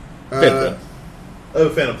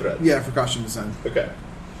 Phantom Thread. Yeah, for costume design. Okay.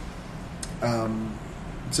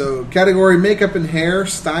 So category makeup and hair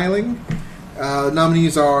styling.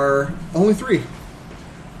 Nominees are only 3.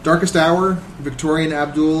 Darkest Hour, Victorian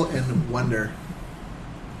Abdul, and Wonder.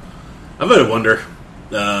 I voted Wonder.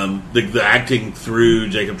 The acting through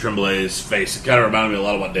Jacob Tremblay's face, it kind of reminded me a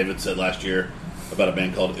lot of what David said last year about a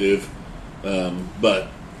band called Uv. But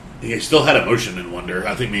he still had emotion in Wonder.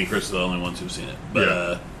 I think me and Chris are the only ones who've seen it.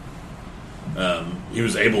 But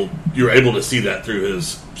you were able to see that through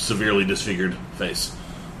his severely disfigured face.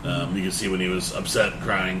 You could see when he was upset,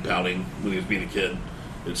 crying, pouting, when he was being a kid.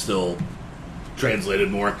 It still translated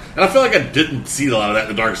more. And I feel like I didn't see a lot of that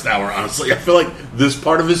in The Darkest Hour, honestly. I feel like this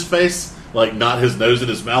part of his face, like not his nose and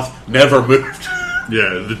his mouth, never moved.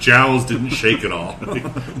 Yeah, the jowls didn't shake at all.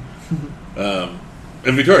 And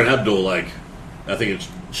Victorian Abdul, like, I think it's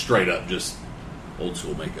straight up just old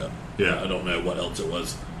school makeup. Yeah. I don't know what else it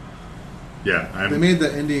was. Yeah, They made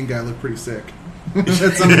the Indian guy look pretty sick. At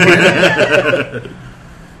some point.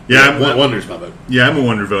 Yeah, Wonder's my vote. Yeah, I'm a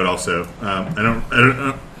Wonder vote also.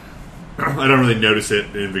 I don't really notice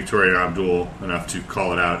it in Victoria Abdul enough to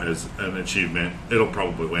call it out as an achievement. It'll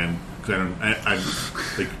probably win because I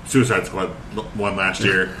like Suicide Squad won last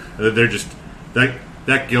year. They're just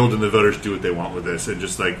that guild and the voters do what they want with this, and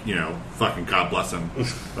just like fucking God bless them.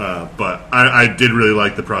 But I did really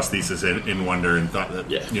like the prosthesis in Wonder, and thought that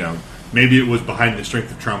maybe it was behind the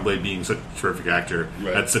strength of Tremblay being such a terrific actor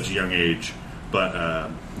at such a young age,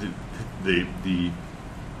 but the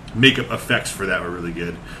makeup effects for that were really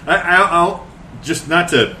good. I'll just not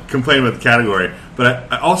to complain about the category,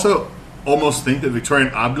 but I also almost think that Victorian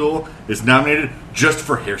Abdul is nominated just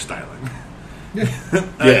for hairstyling.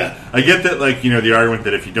 Yeah, I get that, like the argument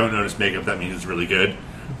that if you don't notice makeup, that means it's really good,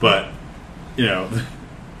 but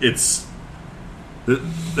it's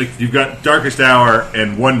like you've got Darkest Hour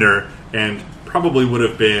and Wonder, and probably would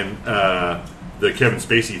have been the Kevin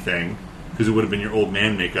Spacey thing because it would have been your old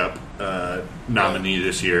man makeup nominee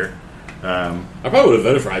this year. I probably would have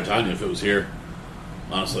voted for I, Tonya if it was here,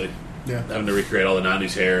 honestly. Yeah. Having to recreate all the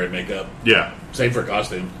 90s hair and makeup. Yeah. Same for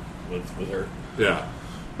costume with her. Yeah.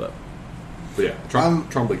 But yeah,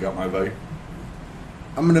 Trombley got my vote.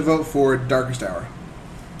 I'm going to vote for Darkest Hour.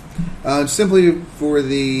 Simply for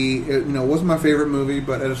it wasn't my favorite movie,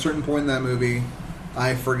 but at a certain point in that movie,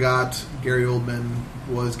 I forgot Gary Oldman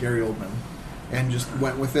was Gary Oldman and just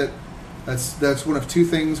went with it. That's one of 2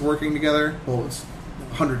 things working together. Well, it's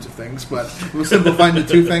hundreds of things, but we'll simplify into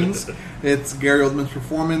 2 things. It's Gary Oldman's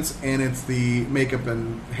performance, and it's the makeup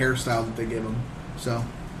and hairstyle that they give him. So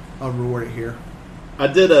I'll reward it here. I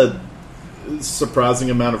did a surprising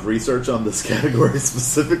amount of research on this category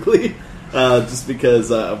specifically, just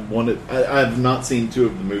because I have not seen 2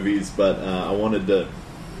 of the movies, but I wanted to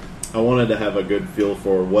have a good feel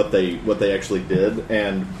for what they actually did,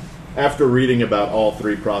 and after reading about all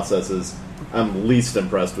three processes, I'm least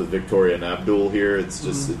impressed with Victoria and Abdul here. It's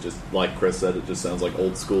just, it just like Chris said, it just sounds like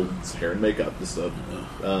old school hair and makeup and stuff.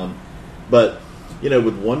 But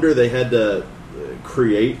with Wonder, they had to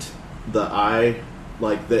create the eye,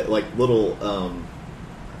 like that, like little.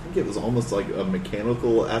 I think it was almost like a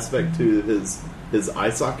mechanical aspect to his eye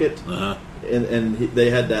socket, and they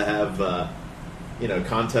had to have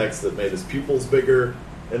context that made his pupils bigger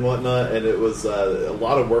and whatnot, and it was a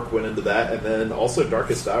lot of work went into that. And then also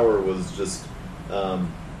Darkest Hour was just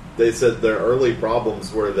they said their early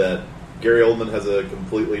problems were that Gary Oldman has a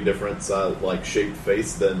completely different shaped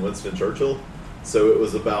face than Winston Churchill, so it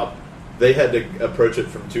was about they had to approach it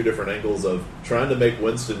from two different angles of trying to make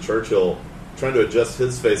Winston Churchill, trying to adjust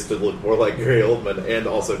his face to look more like Gary Oldman, and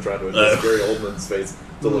also trying to adjust Gary Oldman's face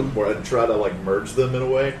to look more, and try to merge them in a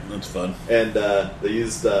way. That's fun. And they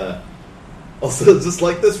used also, just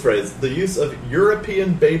like this phrase, the use of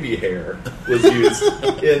European baby hair was used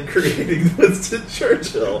in creating Winston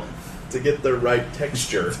Churchill to get the right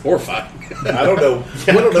texture. It's horrifying. I don't know.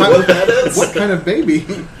 I don't know what that is. What kind of baby?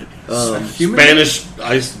 Human? Spanish,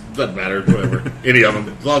 ice, doesn't matter. Whatever. Any of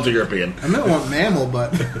them, as long as they're European. I meant one mammal,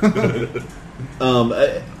 but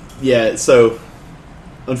yeah. So,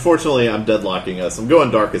 unfortunately, I'm deadlocking us. I'm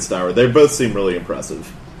going Darkest Hour. They both seem really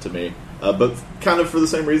impressive to me, but kind of for the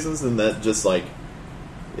same reasons. In that, just like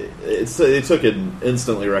it took an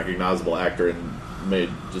instantly recognizable actor and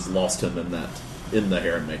lost him in the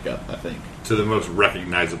hair and makeup. I think To the most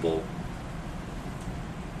recognizable.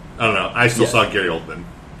 I don't know. I still saw Gary Oldman.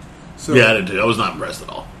 so Yeah, I did too. I was not impressed at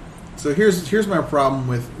all. So here's my problem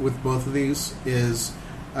with both of these is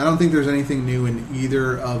I don't think there's anything new in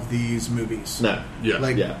either of these movies. no.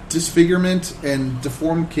 Yeah. Disfigurement and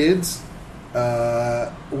deformed kids.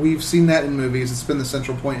 We've seen that in movies. It's been the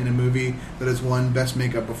central point in a movie that has won Best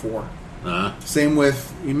Makeup before. Same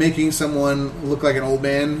with making someone look like an old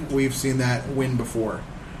man. We've seen that win before.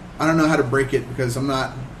 I don't know how to break it because I'm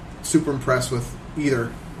not super impressed with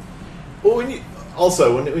either. Well, when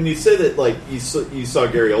you say that you saw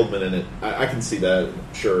Gary Oldman in it, I can see that,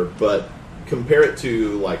 sure, but compare it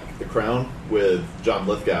to The Crown with John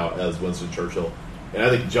Lithgow as Winston Churchill, and I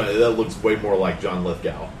think that looks way more like John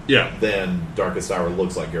Lithgow than Darkest Hour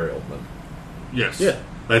looks like Gary Oldman. Yes. Yeah.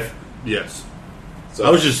 Yes.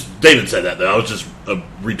 So David said that, though. I was just a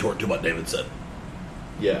retort to what David said.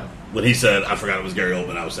 Yeah. When he said, I forgot it was Gary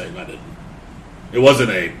Oldman, I was saying I didn't. It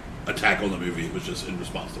wasn't a attack on the movie. It was just in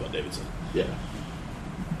response to what David said. Yeah.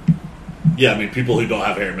 Yeah, I mean, people who don't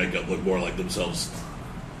have hair and makeup look more like themselves.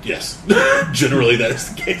 Yes. Generally, that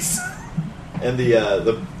is the case. And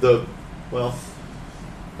well,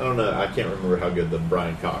 I don't know. I can't remember how good the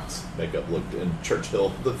Brian Cox makeup looked in Churchill,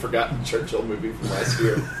 the Forgotten Churchill movie from last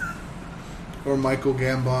year. Or Michael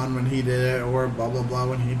Gambon when he did it, or blah blah blah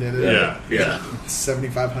when he did it. Yeah.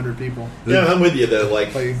 7,500 people. Yeah, I'm with you though.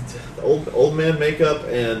 Play- Old man makeup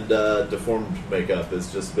and deformed makeup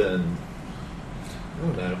has just been. I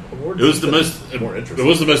don't know. It was the most more interesting. It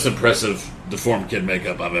was the most impressive deformed kid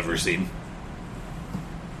makeup I've ever seen.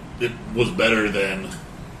 It was better than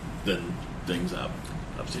things I've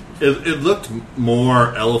seen before. It looked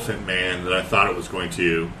more Elephant Man than I thought it was going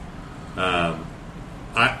to.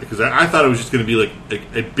 Because I thought it was just going to be like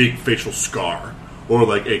a big facial scar or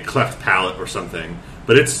like a cleft palate or something,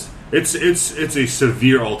 but it's a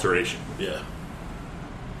severe alteration. Yeah,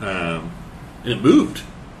 Um, and it moved.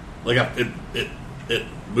 It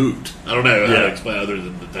moved. I don't know how to Yeah. explain other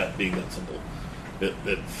than that being that simple.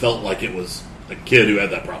 It felt like it was a kid who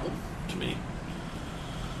had that problem to me.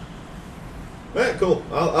 All right, cool.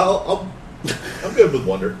 I'm good with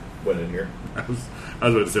Wonder winning here. I was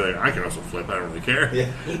about to say I can also flip. I don't really care. Yeah.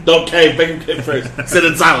 Don't cave, make him cave first. Sit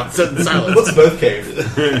in silence. Sit in silence. Let's both cave.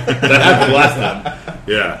 That happened last time.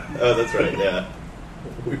 Yeah. Oh, that's right. Yeah.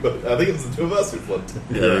 I think it's the two of us who flipped.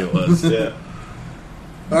 Yeah, it was. Yeah.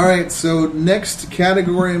 All right, so next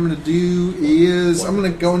category I'm going to do is I'm going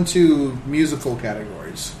to go into musical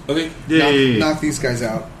categories. Okay. Knock these guys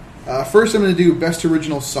out. First, I'm going to do Best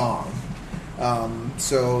Original Song.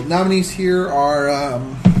 So nominees here are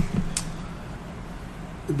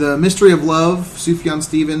The Mystery of Love, Sufjan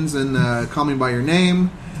Stevens and Call Me By Your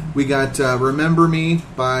Name. We got Remember Me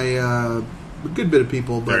by a good bit of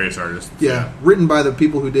people. But, Various artists. yeah, written by the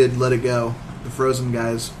people who did Let It Go, the Frozen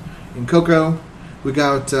guys. In Coco, we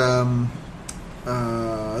got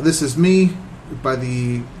This Is Me by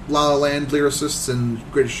the La La Land lyricists and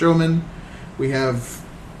Greatest Showman. We have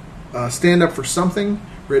Stand Up For Something,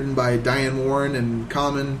 written by Diane Warren and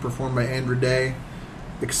Common, performed by Andrew Day,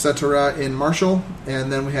 etc. in Marshall.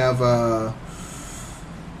 And then we have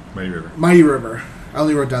Mighty River. Mighty River I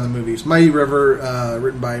only wrote down the movies. Mighty River,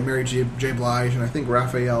 written by Mary J. Blige and I think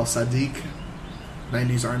Raphael Sadiq,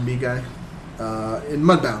 90s R&B guy. In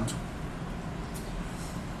Mudbound.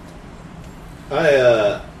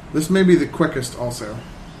 This may be the quickest also.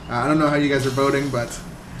 I don't know how you guys are voting, but...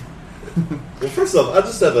 Well, first off, I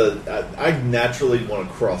just have I naturally want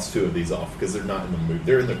to cross two of these off because they're not in the movie.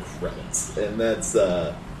 They're in the credits. And that's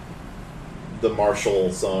the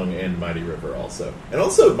Marshall song and Mighty River also. And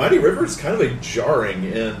also, Mighty River is kind of a jarring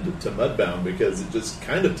end to Mudbound because it just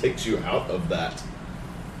kind of takes you out of that.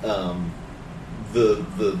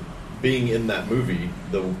 The being in that movie,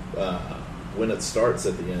 when it starts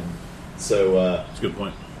at the end. So That's a good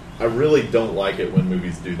point. I really don't like it when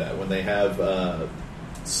movies do that. When they have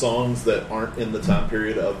songs that aren't in the time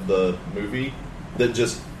period of the movie that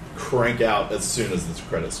just crank out as soon as the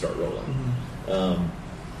credits start rolling. Mm-hmm.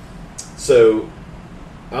 So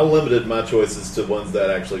I limited my choices to ones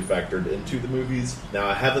that actually factored into the movies. Now,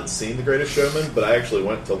 I haven't seen The Greatest Showman, but I actually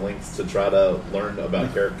went to lengths to try to learn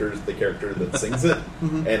about the character that sings it,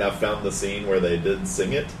 and I found the scene where they did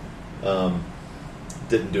sing it.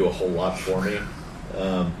 Didn't do a whole lot for me.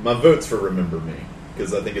 My vote's for Remember Me,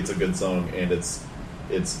 because I think it's a good song, and it's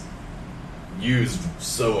used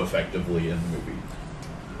so effectively in the movie.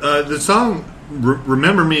 The song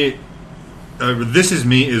 "Remember Me," "This Is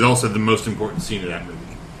Me" is also the most important scene of that movie.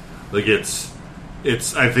 Like it's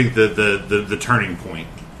I think the turning point.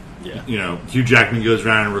 Yeah, you know, Hugh Jackman goes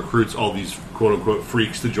around and recruits all these quote unquote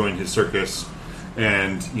freaks to join his circus,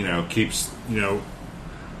 and keeps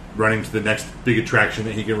running to the next big attraction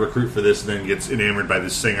that he can recruit for this, and then gets enamored by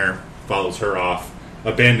this singer, follows her off,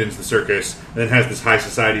 abandons the circus, and then has this high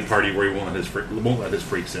society party where he won't let his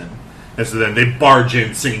freaks in. And so then they barge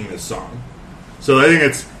in singing this song. So I think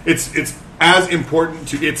it's as important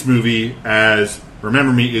to its movie as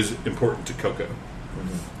Remember Me is important to Coco.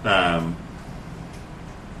 Mm-hmm.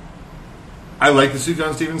 I like the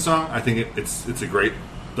Sufjan Stevens song. I think it's a great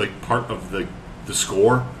part of the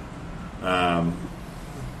score.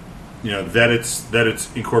 That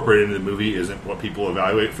it's incorporated into the movie isn't what people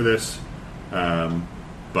evaluate for this.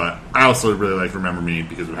 But I also really like Remember Me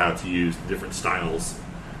because of how it's used, different styles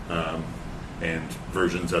and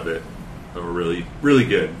versions of it that were really, really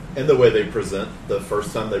good. And the way they present, the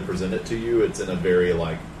first time they present it to you, it's in a very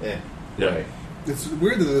way. It's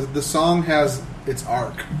weird that the song has its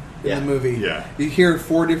arc in the movie. Yeah. You hear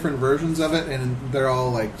 4 different versions of it, and they're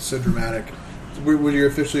all so dramatic. Were you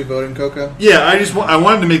officially voting Coco? Yeah, I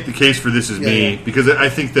wanted to make the case for This Is Me because I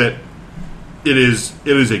think that it is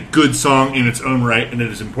a good song in its own right, and it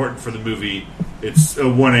is important for the movie. It's a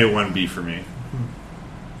 1A, 1B for me.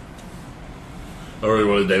 I really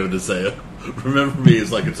wanted David to say it. Remember Me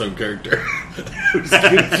is like its own character.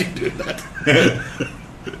 Just you do that.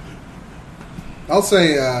 I'll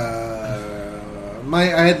say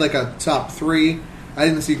I had a top 3. I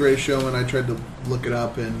didn't see Greatest Showman. I tried to look it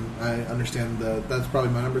up, and I understand that's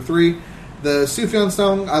probably my number 3. The Sufjan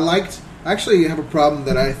song I liked. I actually have a problem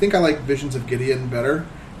that I think I like Visions of Gideon better,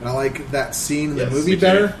 and I like that scene in the movie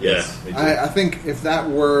better. Yes, me too. I think if that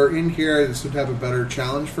were in here, this would have a better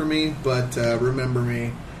challenge for me. But Remember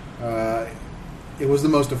Me, it was the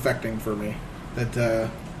most affecting for me. That the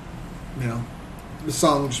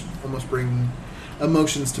song just almost bring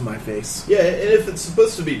emotions to my face. Yeah, and if it's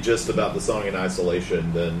supposed to be just about the song in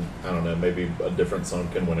isolation, then I don't know, maybe a different song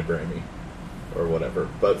can win a Grammy or whatever.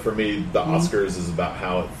 But for me, the Oscars is about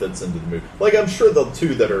how it fits into the movie. I'm sure the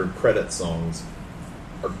 2 that are credit songs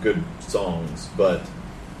are good songs, but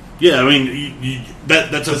yeah, I mean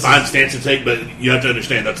that's a fine stance to take, but you have to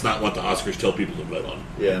understand that's not what the Oscars tell people to vote on.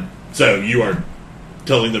 Yeah, so you are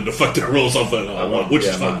telling them to fuck their rules off vote on one, which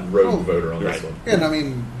is fine. I'm a rogue voter on this one. And I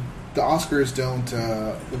mean, the Oscars don't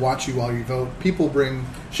watch you while you vote. People bring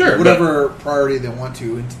Sure, whatever priority they want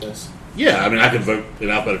to into this. Yeah, I mean, I can vote in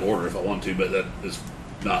alphabetical order if I want to, but that is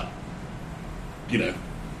not,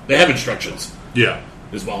 they have instructions. Yeah,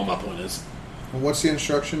 is all my point is. And what's the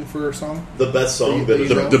instruction for a song? The best song that is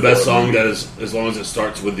the best song that is, as long as it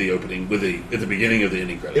starts with the opening, at the beginning of the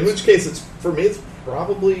ending credits. In which case, it's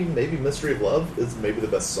probably maybe "Mystery of Love" is maybe the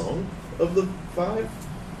best song of the 5.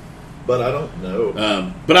 But I don't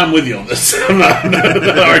know. But I'm with you on this. I'm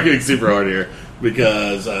not arguing super hard here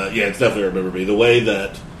because it's definitely Remember Me. The way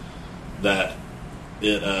that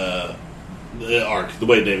it the arc, the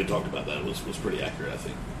way David talked about that was pretty accurate. I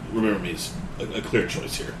think Remember Me is a clear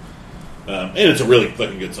choice here, and it's a really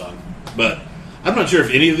fucking good song. But I'm not sure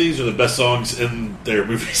if any of these are the best songs in their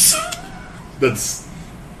movies. That's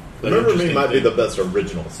Remember Me might be the best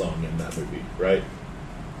original song in that movie, right?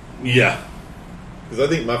 Yeah. Because I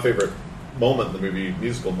think my favorite moment in the movie,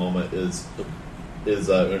 musical moment, is is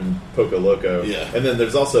in Poco Loco. Yeah. And then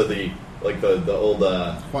there's also the old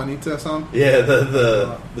Juanita song. yeah,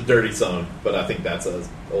 the dirty song, but I think that's an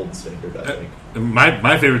old standard. I think.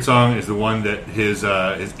 My favorite song is the one that his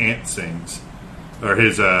aunt sings, or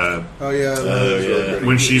his Oh yeah,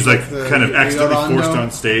 when she's like the kind of accidentally Llorando. forced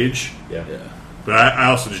on stage. Yeah. But I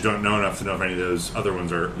also just don't know enough to know if any of those other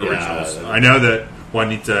ones are Yeah, originals. I I know that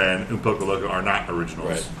Juanita and Un Poco Loco are not originals.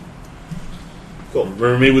 Right. Cool.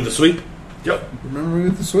 Remember me with the sweep? Yep. Remember me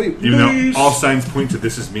with the sweep. Even though all signs point to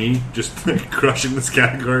this is me, just crushing this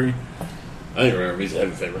category. I think Remember me's a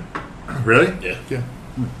heavy favorite. Really? Yeah. Yeah.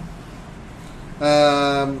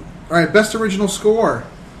 All right, best original score.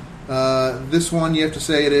 This one you have to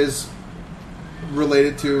say it is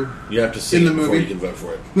related to. You have to see In it the before movie. you can vote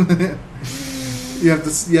for it. You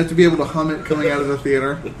have to be able to hum it coming out of the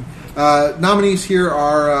theater. Nominees here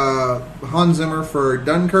are Hans Zimmer for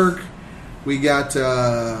Dunkirk. We got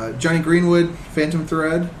Johnny Greenwood, Phantom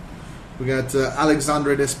Thread. We got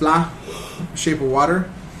Alexandre Desplat, Shape of Water.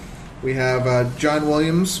 We have John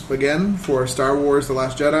Williams again for Star Wars: The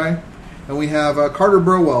Last Jedi, and we have Carter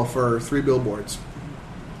Burwell for 3 Billboards.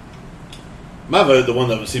 My vote, the one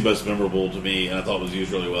that seemed most memorable to me, and I thought was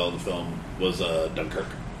used really well in the film, was Dunkirk,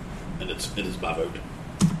 and it is my vote.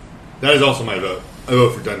 That is also my vote. I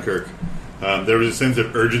vote for Dunkirk. There was a sense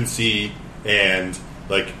of urgency and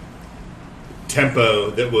like tempo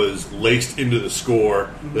that was laced into the score.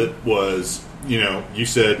 That was, you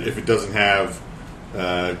said if it doesn't have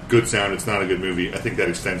good sound, it's not a good movie. I think that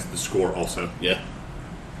extends to the score also. Yeah.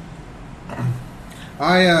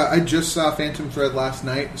 I just saw Phantom Thread last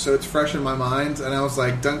night, so it's fresh in my mind, and I was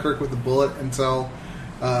like Dunkirk with a bullet until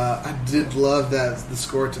I did love the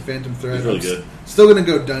score to Phantom Thread. It's really good. Still going to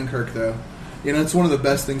go Dunkirk though. It's one of the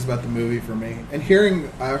best things about the movie for me. And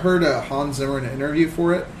I heard Hans Zimmer in an interview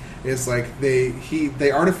for it. Is like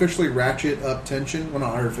they artificially ratchet up tension. Well,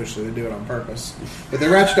 not artificially, they do it on purpose. But they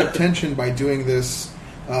ratchet up tension by doing this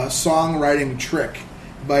songwriting trick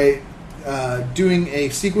by doing a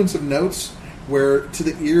sequence of notes where to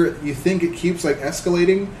the ear you think it keeps like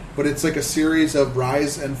escalating, but it's like a series of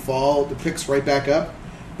rise and fall. It picks right back up,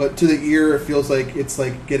 but to the ear it feels like it's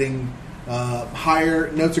like getting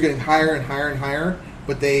higher. Notes are getting higher and higher and higher,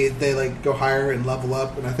 but they like go higher and level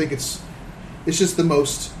up. And I think it's just the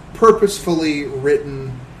most purposefully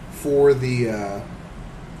written for the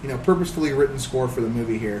purposefully written score for the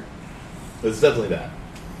movie here. It's definitely that.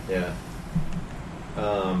 Yeah.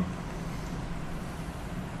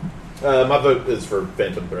 My vote is for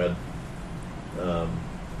Phantom Thread. Thought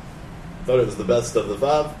it was the best of the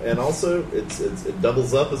 5, and also it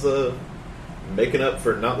doubles up as a making up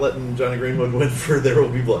for not letting Johnny Greenwood win for There Will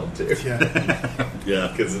Be Blood too. Yeah.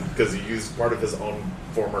 Yeah. Because he used part of his own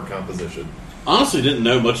former composition. Honestly, didn't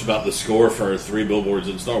know much about the score for 3 Billboards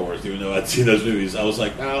in Star Wars, even though I'd seen those movies. I was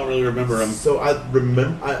like, I don't really remember them. So I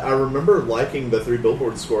remember liking the 3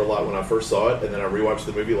 Billboards score a lot when I first saw it, and then I rewatched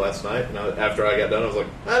the movie last night. And after I got done, I was like,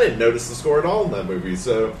 I didn't notice the score at all in that movie.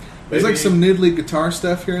 So There's like some noodly guitar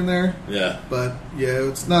stuff here and there. Yeah. But yeah,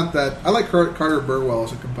 it's not that. I like Carter Burwell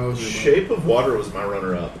as a composer. But Shape of Water was my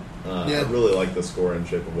runner-up. Yeah. I really like the score in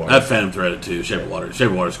Shape of Water. I had Phantom Thread too. Shape of Water.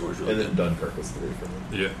 Shape of Water score is really And good. then Dunkirk was 3 for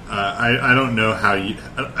me. Yeah, I don't know how you.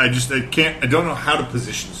 I don't know how to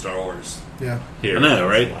position Star Wars Yeah. here. I know,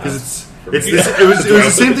 right? Because For me. it was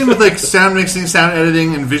the same thing with like sound mixing, sound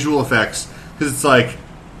editing, and visual effects. Because it's like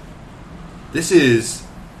this is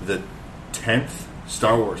the 10th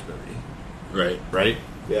Star Wars movie, right?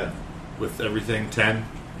 Yeah. With everything 10.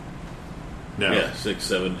 No, Yeah, 6,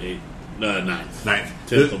 7, 8, 9th. 9th.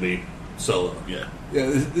 10th will be Solo. yeah. Yeah,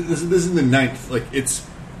 this is the 9th. Like it's.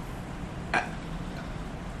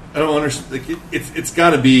 I don't understand. Like it's got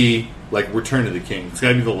to be like Return of the King. It's got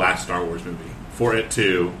to be the last Star Wars movie for it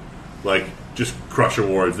to like just crush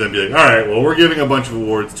awards. Then be like, all right, well, we're giving a bunch of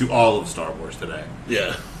awards to all of Star Wars today.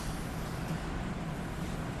 Yeah.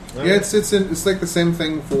 Yeah, it's like the same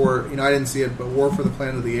thing for I didn't see it, but War for the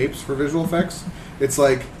Planet of the Apes for visual effects. It's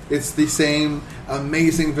like it's the same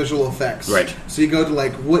amazing visual effects. Right. So you go to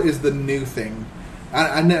like what is the new thing?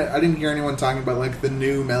 I didn't hear anyone talking about like the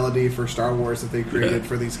new melody for Star Wars that they created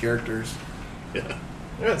for these characters. Yeah.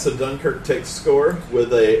 All right, so Dunkirk takes score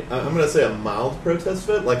with I'm going to say a mild protest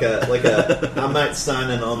vote, like a I might sign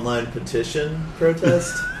an online petition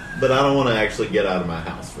protest, but I don't want to actually get out of my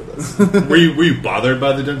house for this. Were you bothered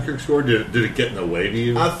by the Dunkirk score? Did it get in the way to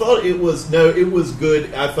you? I thought it was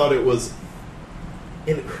good. I thought it was.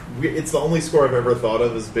 It's the only score I've ever thought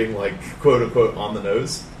of as being like quote unquote on the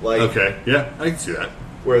nose. Like Okay, yeah, I can see that.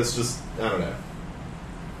 where it's just I don't know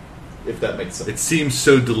if that makes sense. It seems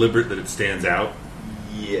so deliberate that it stands out.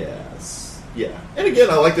 Yes. Yeah, and again,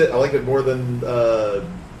 I liked it more than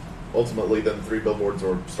ultimately than 3 Billboards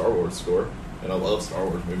or Star Wars score, and I love Star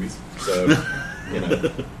Wars movies. So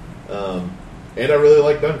and I really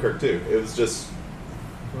like Dunkirk too. It was just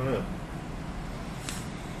I don't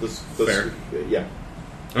know. Fair. Yeah.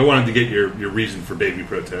 I wanted to get your reason for baby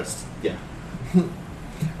protest. Yeah.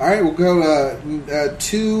 All right, we'll go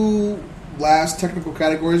 2 last technical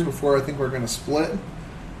categories before I think we're going to split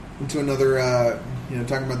into another,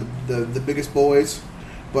 talking about the biggest boys.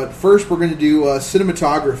 But first, we're going to do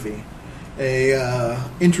cinematography, a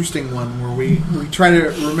interesting one where we try to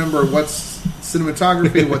remember what's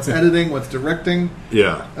cinematography, what's editing, what's directing.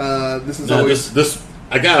 Yeah. This is always this.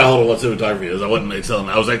 I got a hold of what cinematography is. I wasn't exhaling.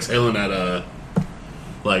 I was exhaling at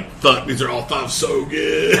fuck. These are all 5 so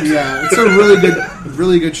good. Yeah, it's a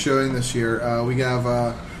really good showing this year. We have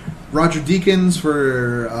Roger Deakins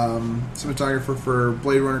for cinematographer for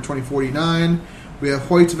Blade Runner 2049. We have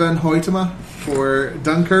Hoyt van Hoytema for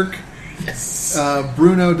Dunkirk. Yes.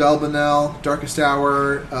 Bruno Dalbanel, Darkest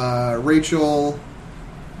Hour. Rachel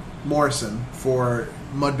Morrison for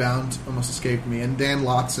Mudbound, almost escaped me, and Dan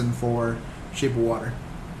Lotson for Shape of Water.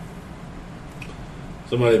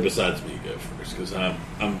 Somebody besides me go first because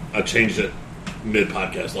I changed it mid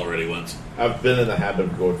podcast already once. I've been in the habit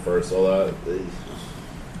of going first, although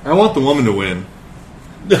I want the woman to win.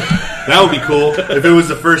 That would be cool if it was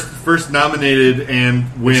the first nominated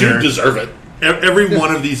and winner. You deserve it. Every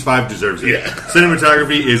one of these 5 deserves it. Yeah.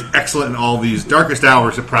 Cinematography is excellent in all these. Darkest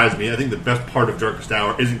Hour surprised me. I think the best part of Darkest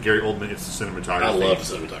Hour isn't Gary Oldman; it's the cinematography. I love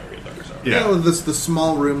the cinematography in Darkest Hour. Yeah, the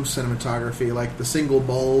small room cinematography, like the single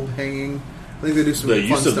bulb hanging. I think they do some The fun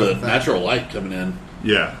use of stuff the with that. natural light coming in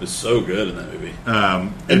yeah. is so good in that movie.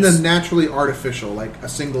 And then naturally artificial, like a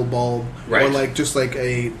single bulb, or Right. like just like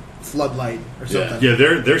a floodlight or Yeah. something. Yeah,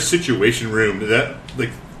 their situation room, that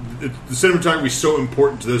like the cinematography is so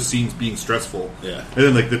important to those scenes being stressful. Yeah. And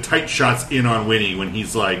then like the tight shots in on Winnie when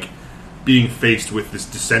he's like being faced with this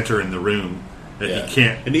dissenter in the room that Yeah. he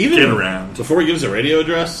can't and even get around. before he gives a radio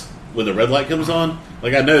address, when the red light comes on,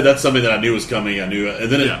 like I know that's something that I knew was coming. I knew, and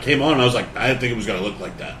then it Yeah. came on, and I was like, I didn't think it was going to look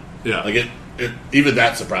like that. Yeah. Like it even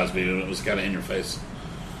that surprised me. It was kind of in your face.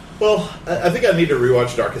 well, I think I need to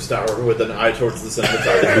rewatch Darkest Hour with an eye towards the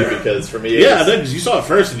cinematography because for me, Yeah, because you saw it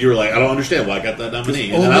first, and you were like, I don't understand why I got that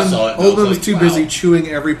nominee. And then I saw it. And I Oldman was like, too wow. busy chewing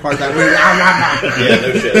every part of that movie. yeah,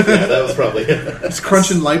 no shit, yeah, that was probably it. He's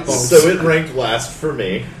crunching light bulbs. So it ranked last for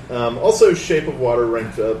me. Also, Shape of Water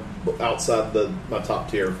ranked outside my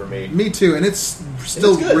top tier for me. Me too, and it's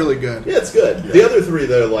still It's good. really good. Yeah, it's good. The other 3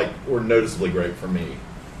 though, were noticeably great for me.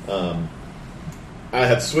 I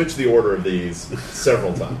have switched the order of these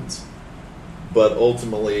several times, but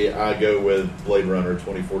ultimately I go with Blade Runner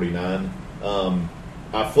 2049.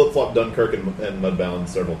 I flip-flopped Dunkirk and Mudbound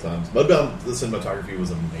several times. Mudbound, the cinematography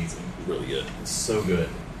was amazing. Really good. It's so good.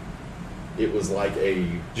 It was like Did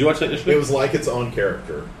you watch that it yesterday? was like its own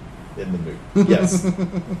character in the movie. Yes,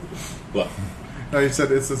 What? No, you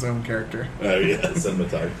said it's his own character. Oh yeah. the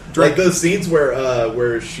cinematography. Drake- Like those scenes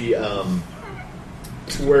where she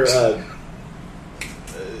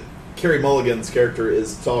Carey Mulligan's character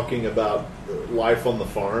is talking about life on the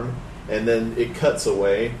farm, and then it cuts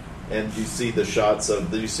away, and you see the shot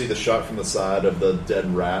from the side of the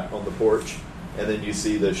dead rat on the porch, and then you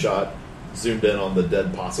see the shot zoomed in on the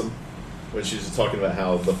dead possum when she's just talking about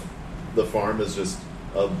how the farm is just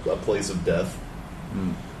a place of death.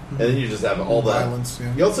 And then you just have all that Violence,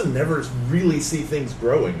 yeah. You also never really see things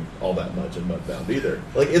growing all that much in Mudbound either.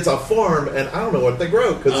 Like it's a farm, and I don't know what they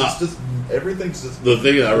grow because it's just everything's just. The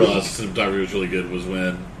thing that I realized cinematography was really good was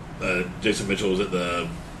when Jason Mitchell was at the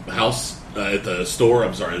house at the store.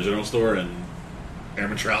 I'm sorry, the general store, and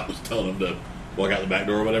Airman Trout was telling him to walk out the back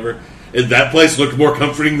door or whatever. And that place looked more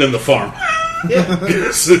comforting than the farm. Yeah,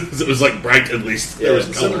 It was like bright. At least yeah. there was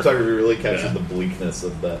The color. cinematography really captured Yeah. the bleakness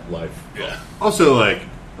of that life. Yeah. Also,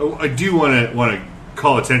 I do want to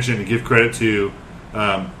call attention and give credit to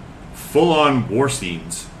full-on war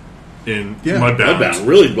scenes in Yeah. Mudbound. Mudbound,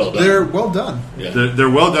 really well done. They're well done. yeah. They're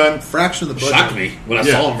well done. Fraction of the budget. Shocked me when I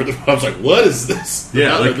Yeah. saw them for the. I was like, "What is this?" Yeah,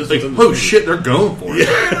 Now like that this was in this oh movie. shit, they're going for it.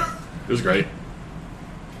 Yeah, it was great.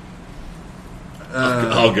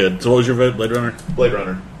 All good. So, what was your vote, Blade Runner? Blade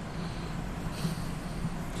Runner.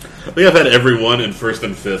 I think I've had every one in first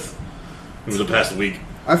and fifth over the past week.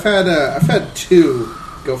 I've had 2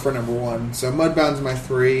 go for number 1. So Mudbound's my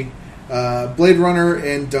 3. Blade Runner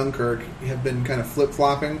and Dunkirk have been kind of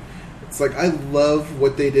flip-flopping. It's like I love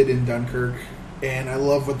what they did in Dunkirk, and I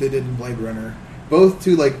love what they did in Blade Runner. Both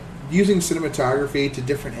to like using cinematography to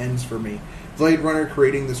different ends for me. Blade Runner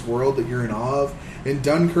creating this world that you're in awe of, and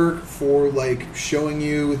Dunkirk for like showing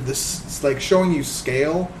you this, like showing you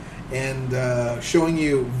scale and showing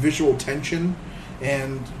you visual tension,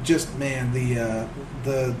 and just the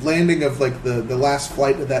landing of like the last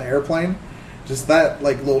flight of that airplane, just that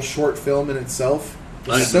like little short film in itself.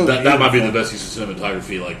 That might be the best use of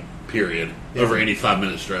cinematography, like period, over any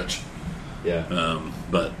 5-minute stretch. Yeah,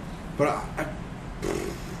 but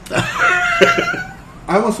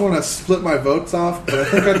I almost want to split my votes off, but I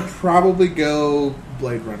think I'd probably go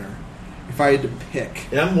Blade Runner if I had to pick.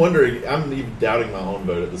 and I'm wondering. I'm even doubting my own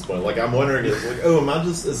vote at this point. Like I'm wondering, is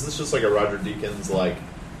this just like a Roger Deakins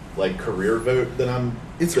like career vote that I'm?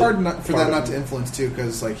 It's hard for that not to influence too,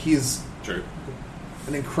 because like he's True.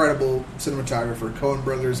 an incredible cinematographer, Coen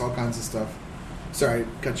Brothers, all kinds of stuff. Sorry,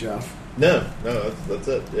 cut you off. No, that's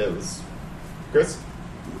it. Yeah, it was Chris.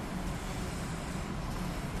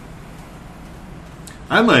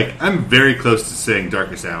 I'm very close to saying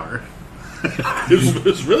Darkest Hour. It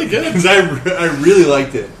was really good. Because I really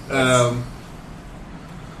liked it. I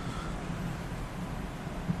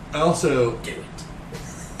also...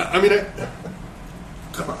 I mean, I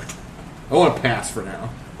want to pass for now.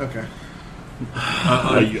 Okay.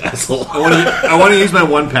 You asshole. I want to use my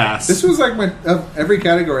one pass. This was like of every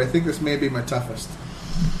category, I think this may be my toughest.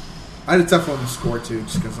 I had a tough one to score too,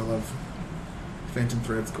 just because I love Phantom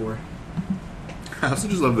Thread score. I also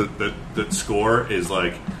just love that score is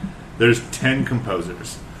like, there's 10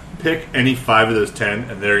 composers. Pick any 5 of those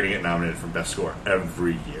 10, and they're going to get nominated for best score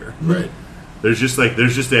every year. Right. There's just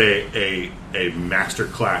a master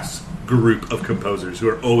class group of composers who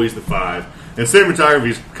are always the 5, and cinematography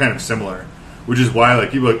is kind of similar, which is why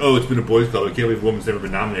like people are like, oh, it's been a boys' club, I can't believe a woman's never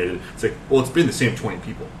been nominated. It's like, well, it's been the same 20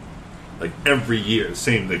 people, like every year, the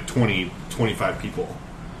same like 20, 25 people.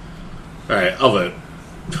 All right, I'll vote.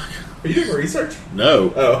 Are you doing research?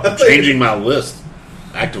 No. Oh. I'm changing my list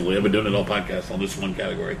actively. I've been doing it all podcasts on this one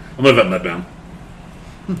category. I'm going to vote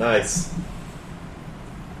Mudbound. Nice.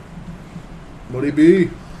 What'd he be?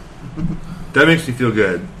 That makes me feel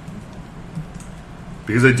good,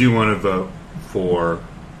 because I do want to vote for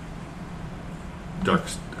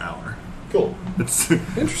Darkest Hour. Cool. It's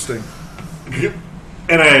Interesting.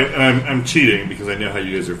 and I'm cheating because I know how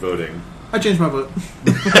you guys are voting. I changed my vote.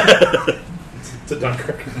 To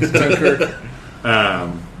Dunkirk. Dunkirk.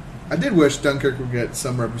 Um, I did wish Dunkirk would get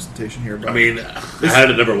some representation here, but I mean, I had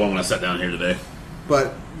it number 1 when I sat down here today.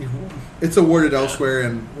 but it's awarded elsewhere,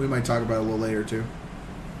 and we might talk about it a little later too.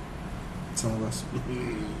 Some of us.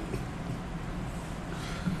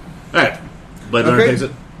 All right. Blade Runner takes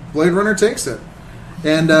it. Blade Runner takes it.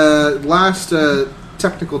 And last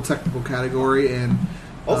technical category, and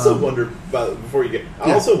Also wonder before you get. I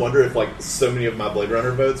Yeah. also wonder if like so many of my Blade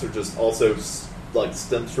Runner votes are just also like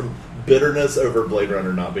stems from bitterness over Blade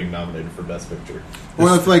Runner not being nominated for Best Picture.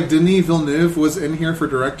 or if like Denis Villeneuve was in here for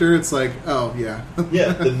director, it's like, oh yeah,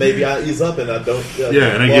 Yeah, then maybe I ease up and I don't. Yeah,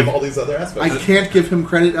 and I love give- all these other I aspects. can't give him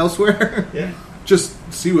credit elsewhere. Yeah. Just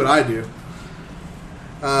see what I do.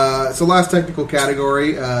 So last technical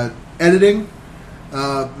category, editing.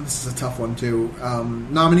 This is a tough one too.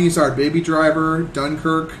 Nominees are Baby Driver,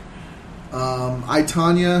 Dunkirk, I,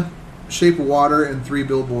 Tonya, Shape of Water, and 3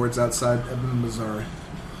 Billboards Outside Ebbing, Missouri.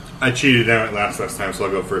 I cheated out at last time, so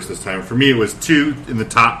I'll go first this time. For me, it was 2 in the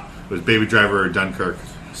top. It was Baby Driver or Dunkirk.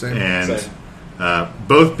 Same. And Same.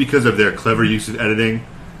 both because of their clever use of editing.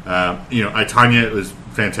 I, Tonya, it was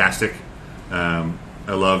fantastic.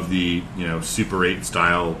 I love the Super 8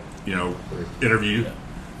 style interview.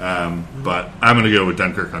 But I'm going to go with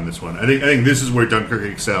Dunkirk on this one. I think this is where Dunkirk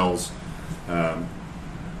excels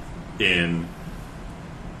in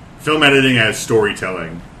film editing as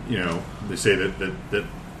storytelling. They say that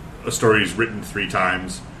a story is written 3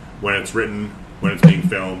 times: when it's written, when it's being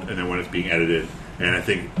filmed, and then when it's being edited. And I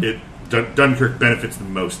think Dunkirk benefits the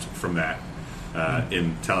most from that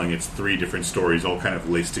in telling its 3 different stories all kind of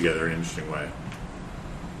laced together in an interesting way.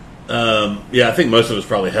 Yeah, I think most of us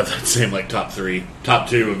probably have that same like top 3, top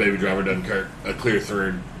 2 of Baby Driver, Dunkirk, a clear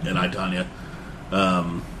third in I, Tonya.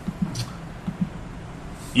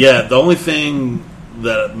 Yeah, the only thing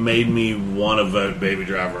that made me want to vote Baby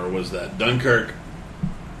Driver was that Dunkirk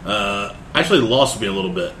actually lost me a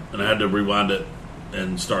little bit, and I had to rewind it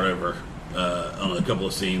and start over on a couple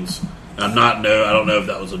of scenes. I don't know if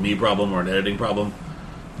that was a me problem or an editing problem,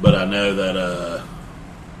 but I know that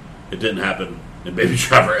it didn't happen in Baby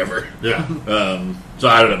Driver ever. Yeah. So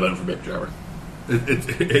I ended up voting for Baby Driver.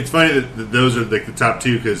 It's funny that those are like the top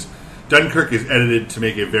 2 because Dunkirk is edited to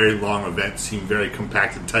make a very long event seem very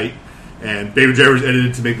compact and tight, and Baby Driver is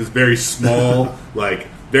edited to make this very small, like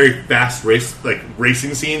very fast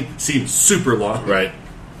racing scene seem super long. Right.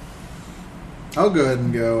 I'll go ahead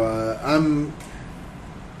and go.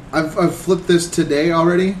 I've flipped this today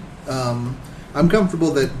already. I'm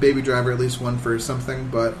comfortable that Baby Driver at least won for something,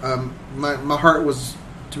 but my heart was,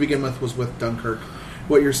 to begin with, was with Dunkirk.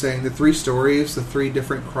 What you're saying, the 3 stories, the 3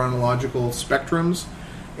 different chronological spectrums,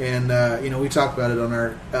 and we talked about it on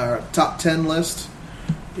our top 10 list.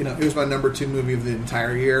 It was my number 2 movie of the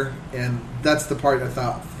entire year, and that's the part I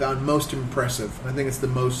found most impressive. I think it's the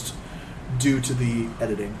most due to the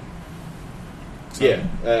editing. So. Yeah,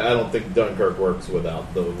 I don't think Dunkirk works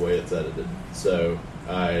without the way it's edited. So,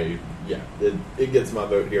 it gets my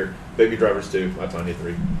vote here. Baby Driver's 2, my Tanya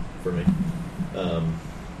 3 for me.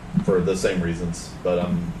 For the same reasons, but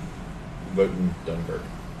I'm voting Dunkirk.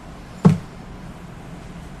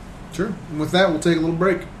 Sure. And with that, we'll take a little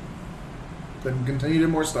break. Then continue to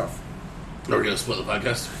more stuff. Are we going to split the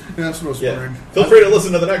podcast? Yeah, that's what I was wondering. Feel free to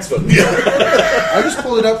listen to the next one. I just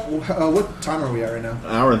pulled it up. What time are we at right now?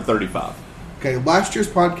 1:35. Okay, last year's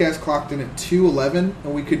podcast clocked in at 2:11,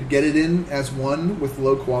 and we could get it in as one with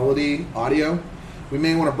low quality audio. We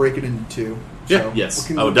may want to break it into 2. Yeah, so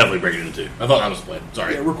yes. I would definitely break it into 2. I thought I was playing.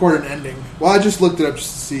 Sorry. Yeah, record an ending. Well, I just looked it up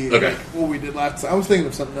just to see Okay. what we did last time. I was thinking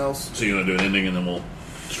of something else. So you want to do an ending and then we'll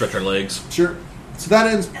stretch our legs? Sure. So that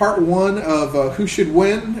ends part 1 of Who Should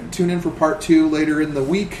Win. Tune in for part 2 later in the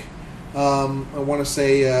week. I want to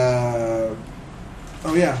say, I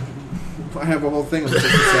have a whole thing on this.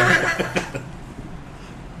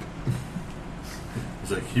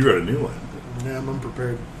 It's like he wrote a new one. Yeah, I'm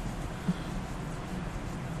unprepared.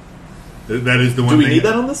 That is the one Do we thing. need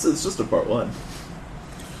that on this? It's just a part 1.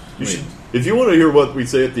 If you want to hear what we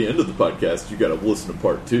say at the end of the podcast, you got to listen to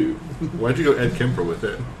part 2. Why'd you go Ed Kemper with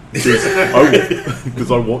it?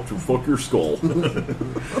 Because I want to fuck your skull.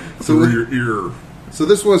 Through your ear. So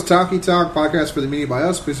this was Talkie Talk, podcast for the media by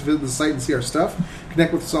us. Please visit the site and see our stuff.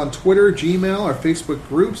 Connect with us on Twitter, Gmail, our Facebook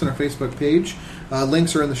groups, and our Facebook page.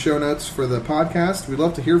 Links are in the show notes for the podcast. We'd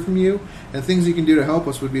love to hear from you. And things you can do to help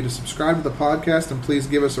us would be to subscribe to the podcast and please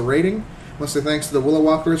give us a rating. I want to say thanks to the Willow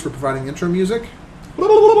Walkers for providing intro music.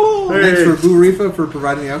 Thanks for Boo Rifa for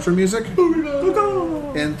providing the outro music.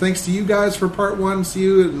 And thanks to you guys for part 1. See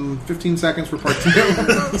you in 15 seconds for part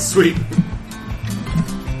 2. Sweet.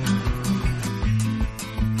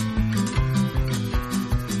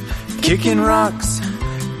 Kicking rocks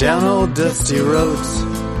down old dusty roads,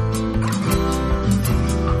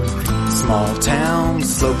 small town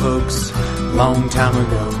slowpokes, long time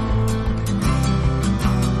ago.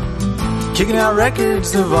 Kicking out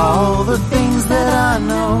records of all the things that I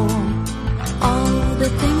know.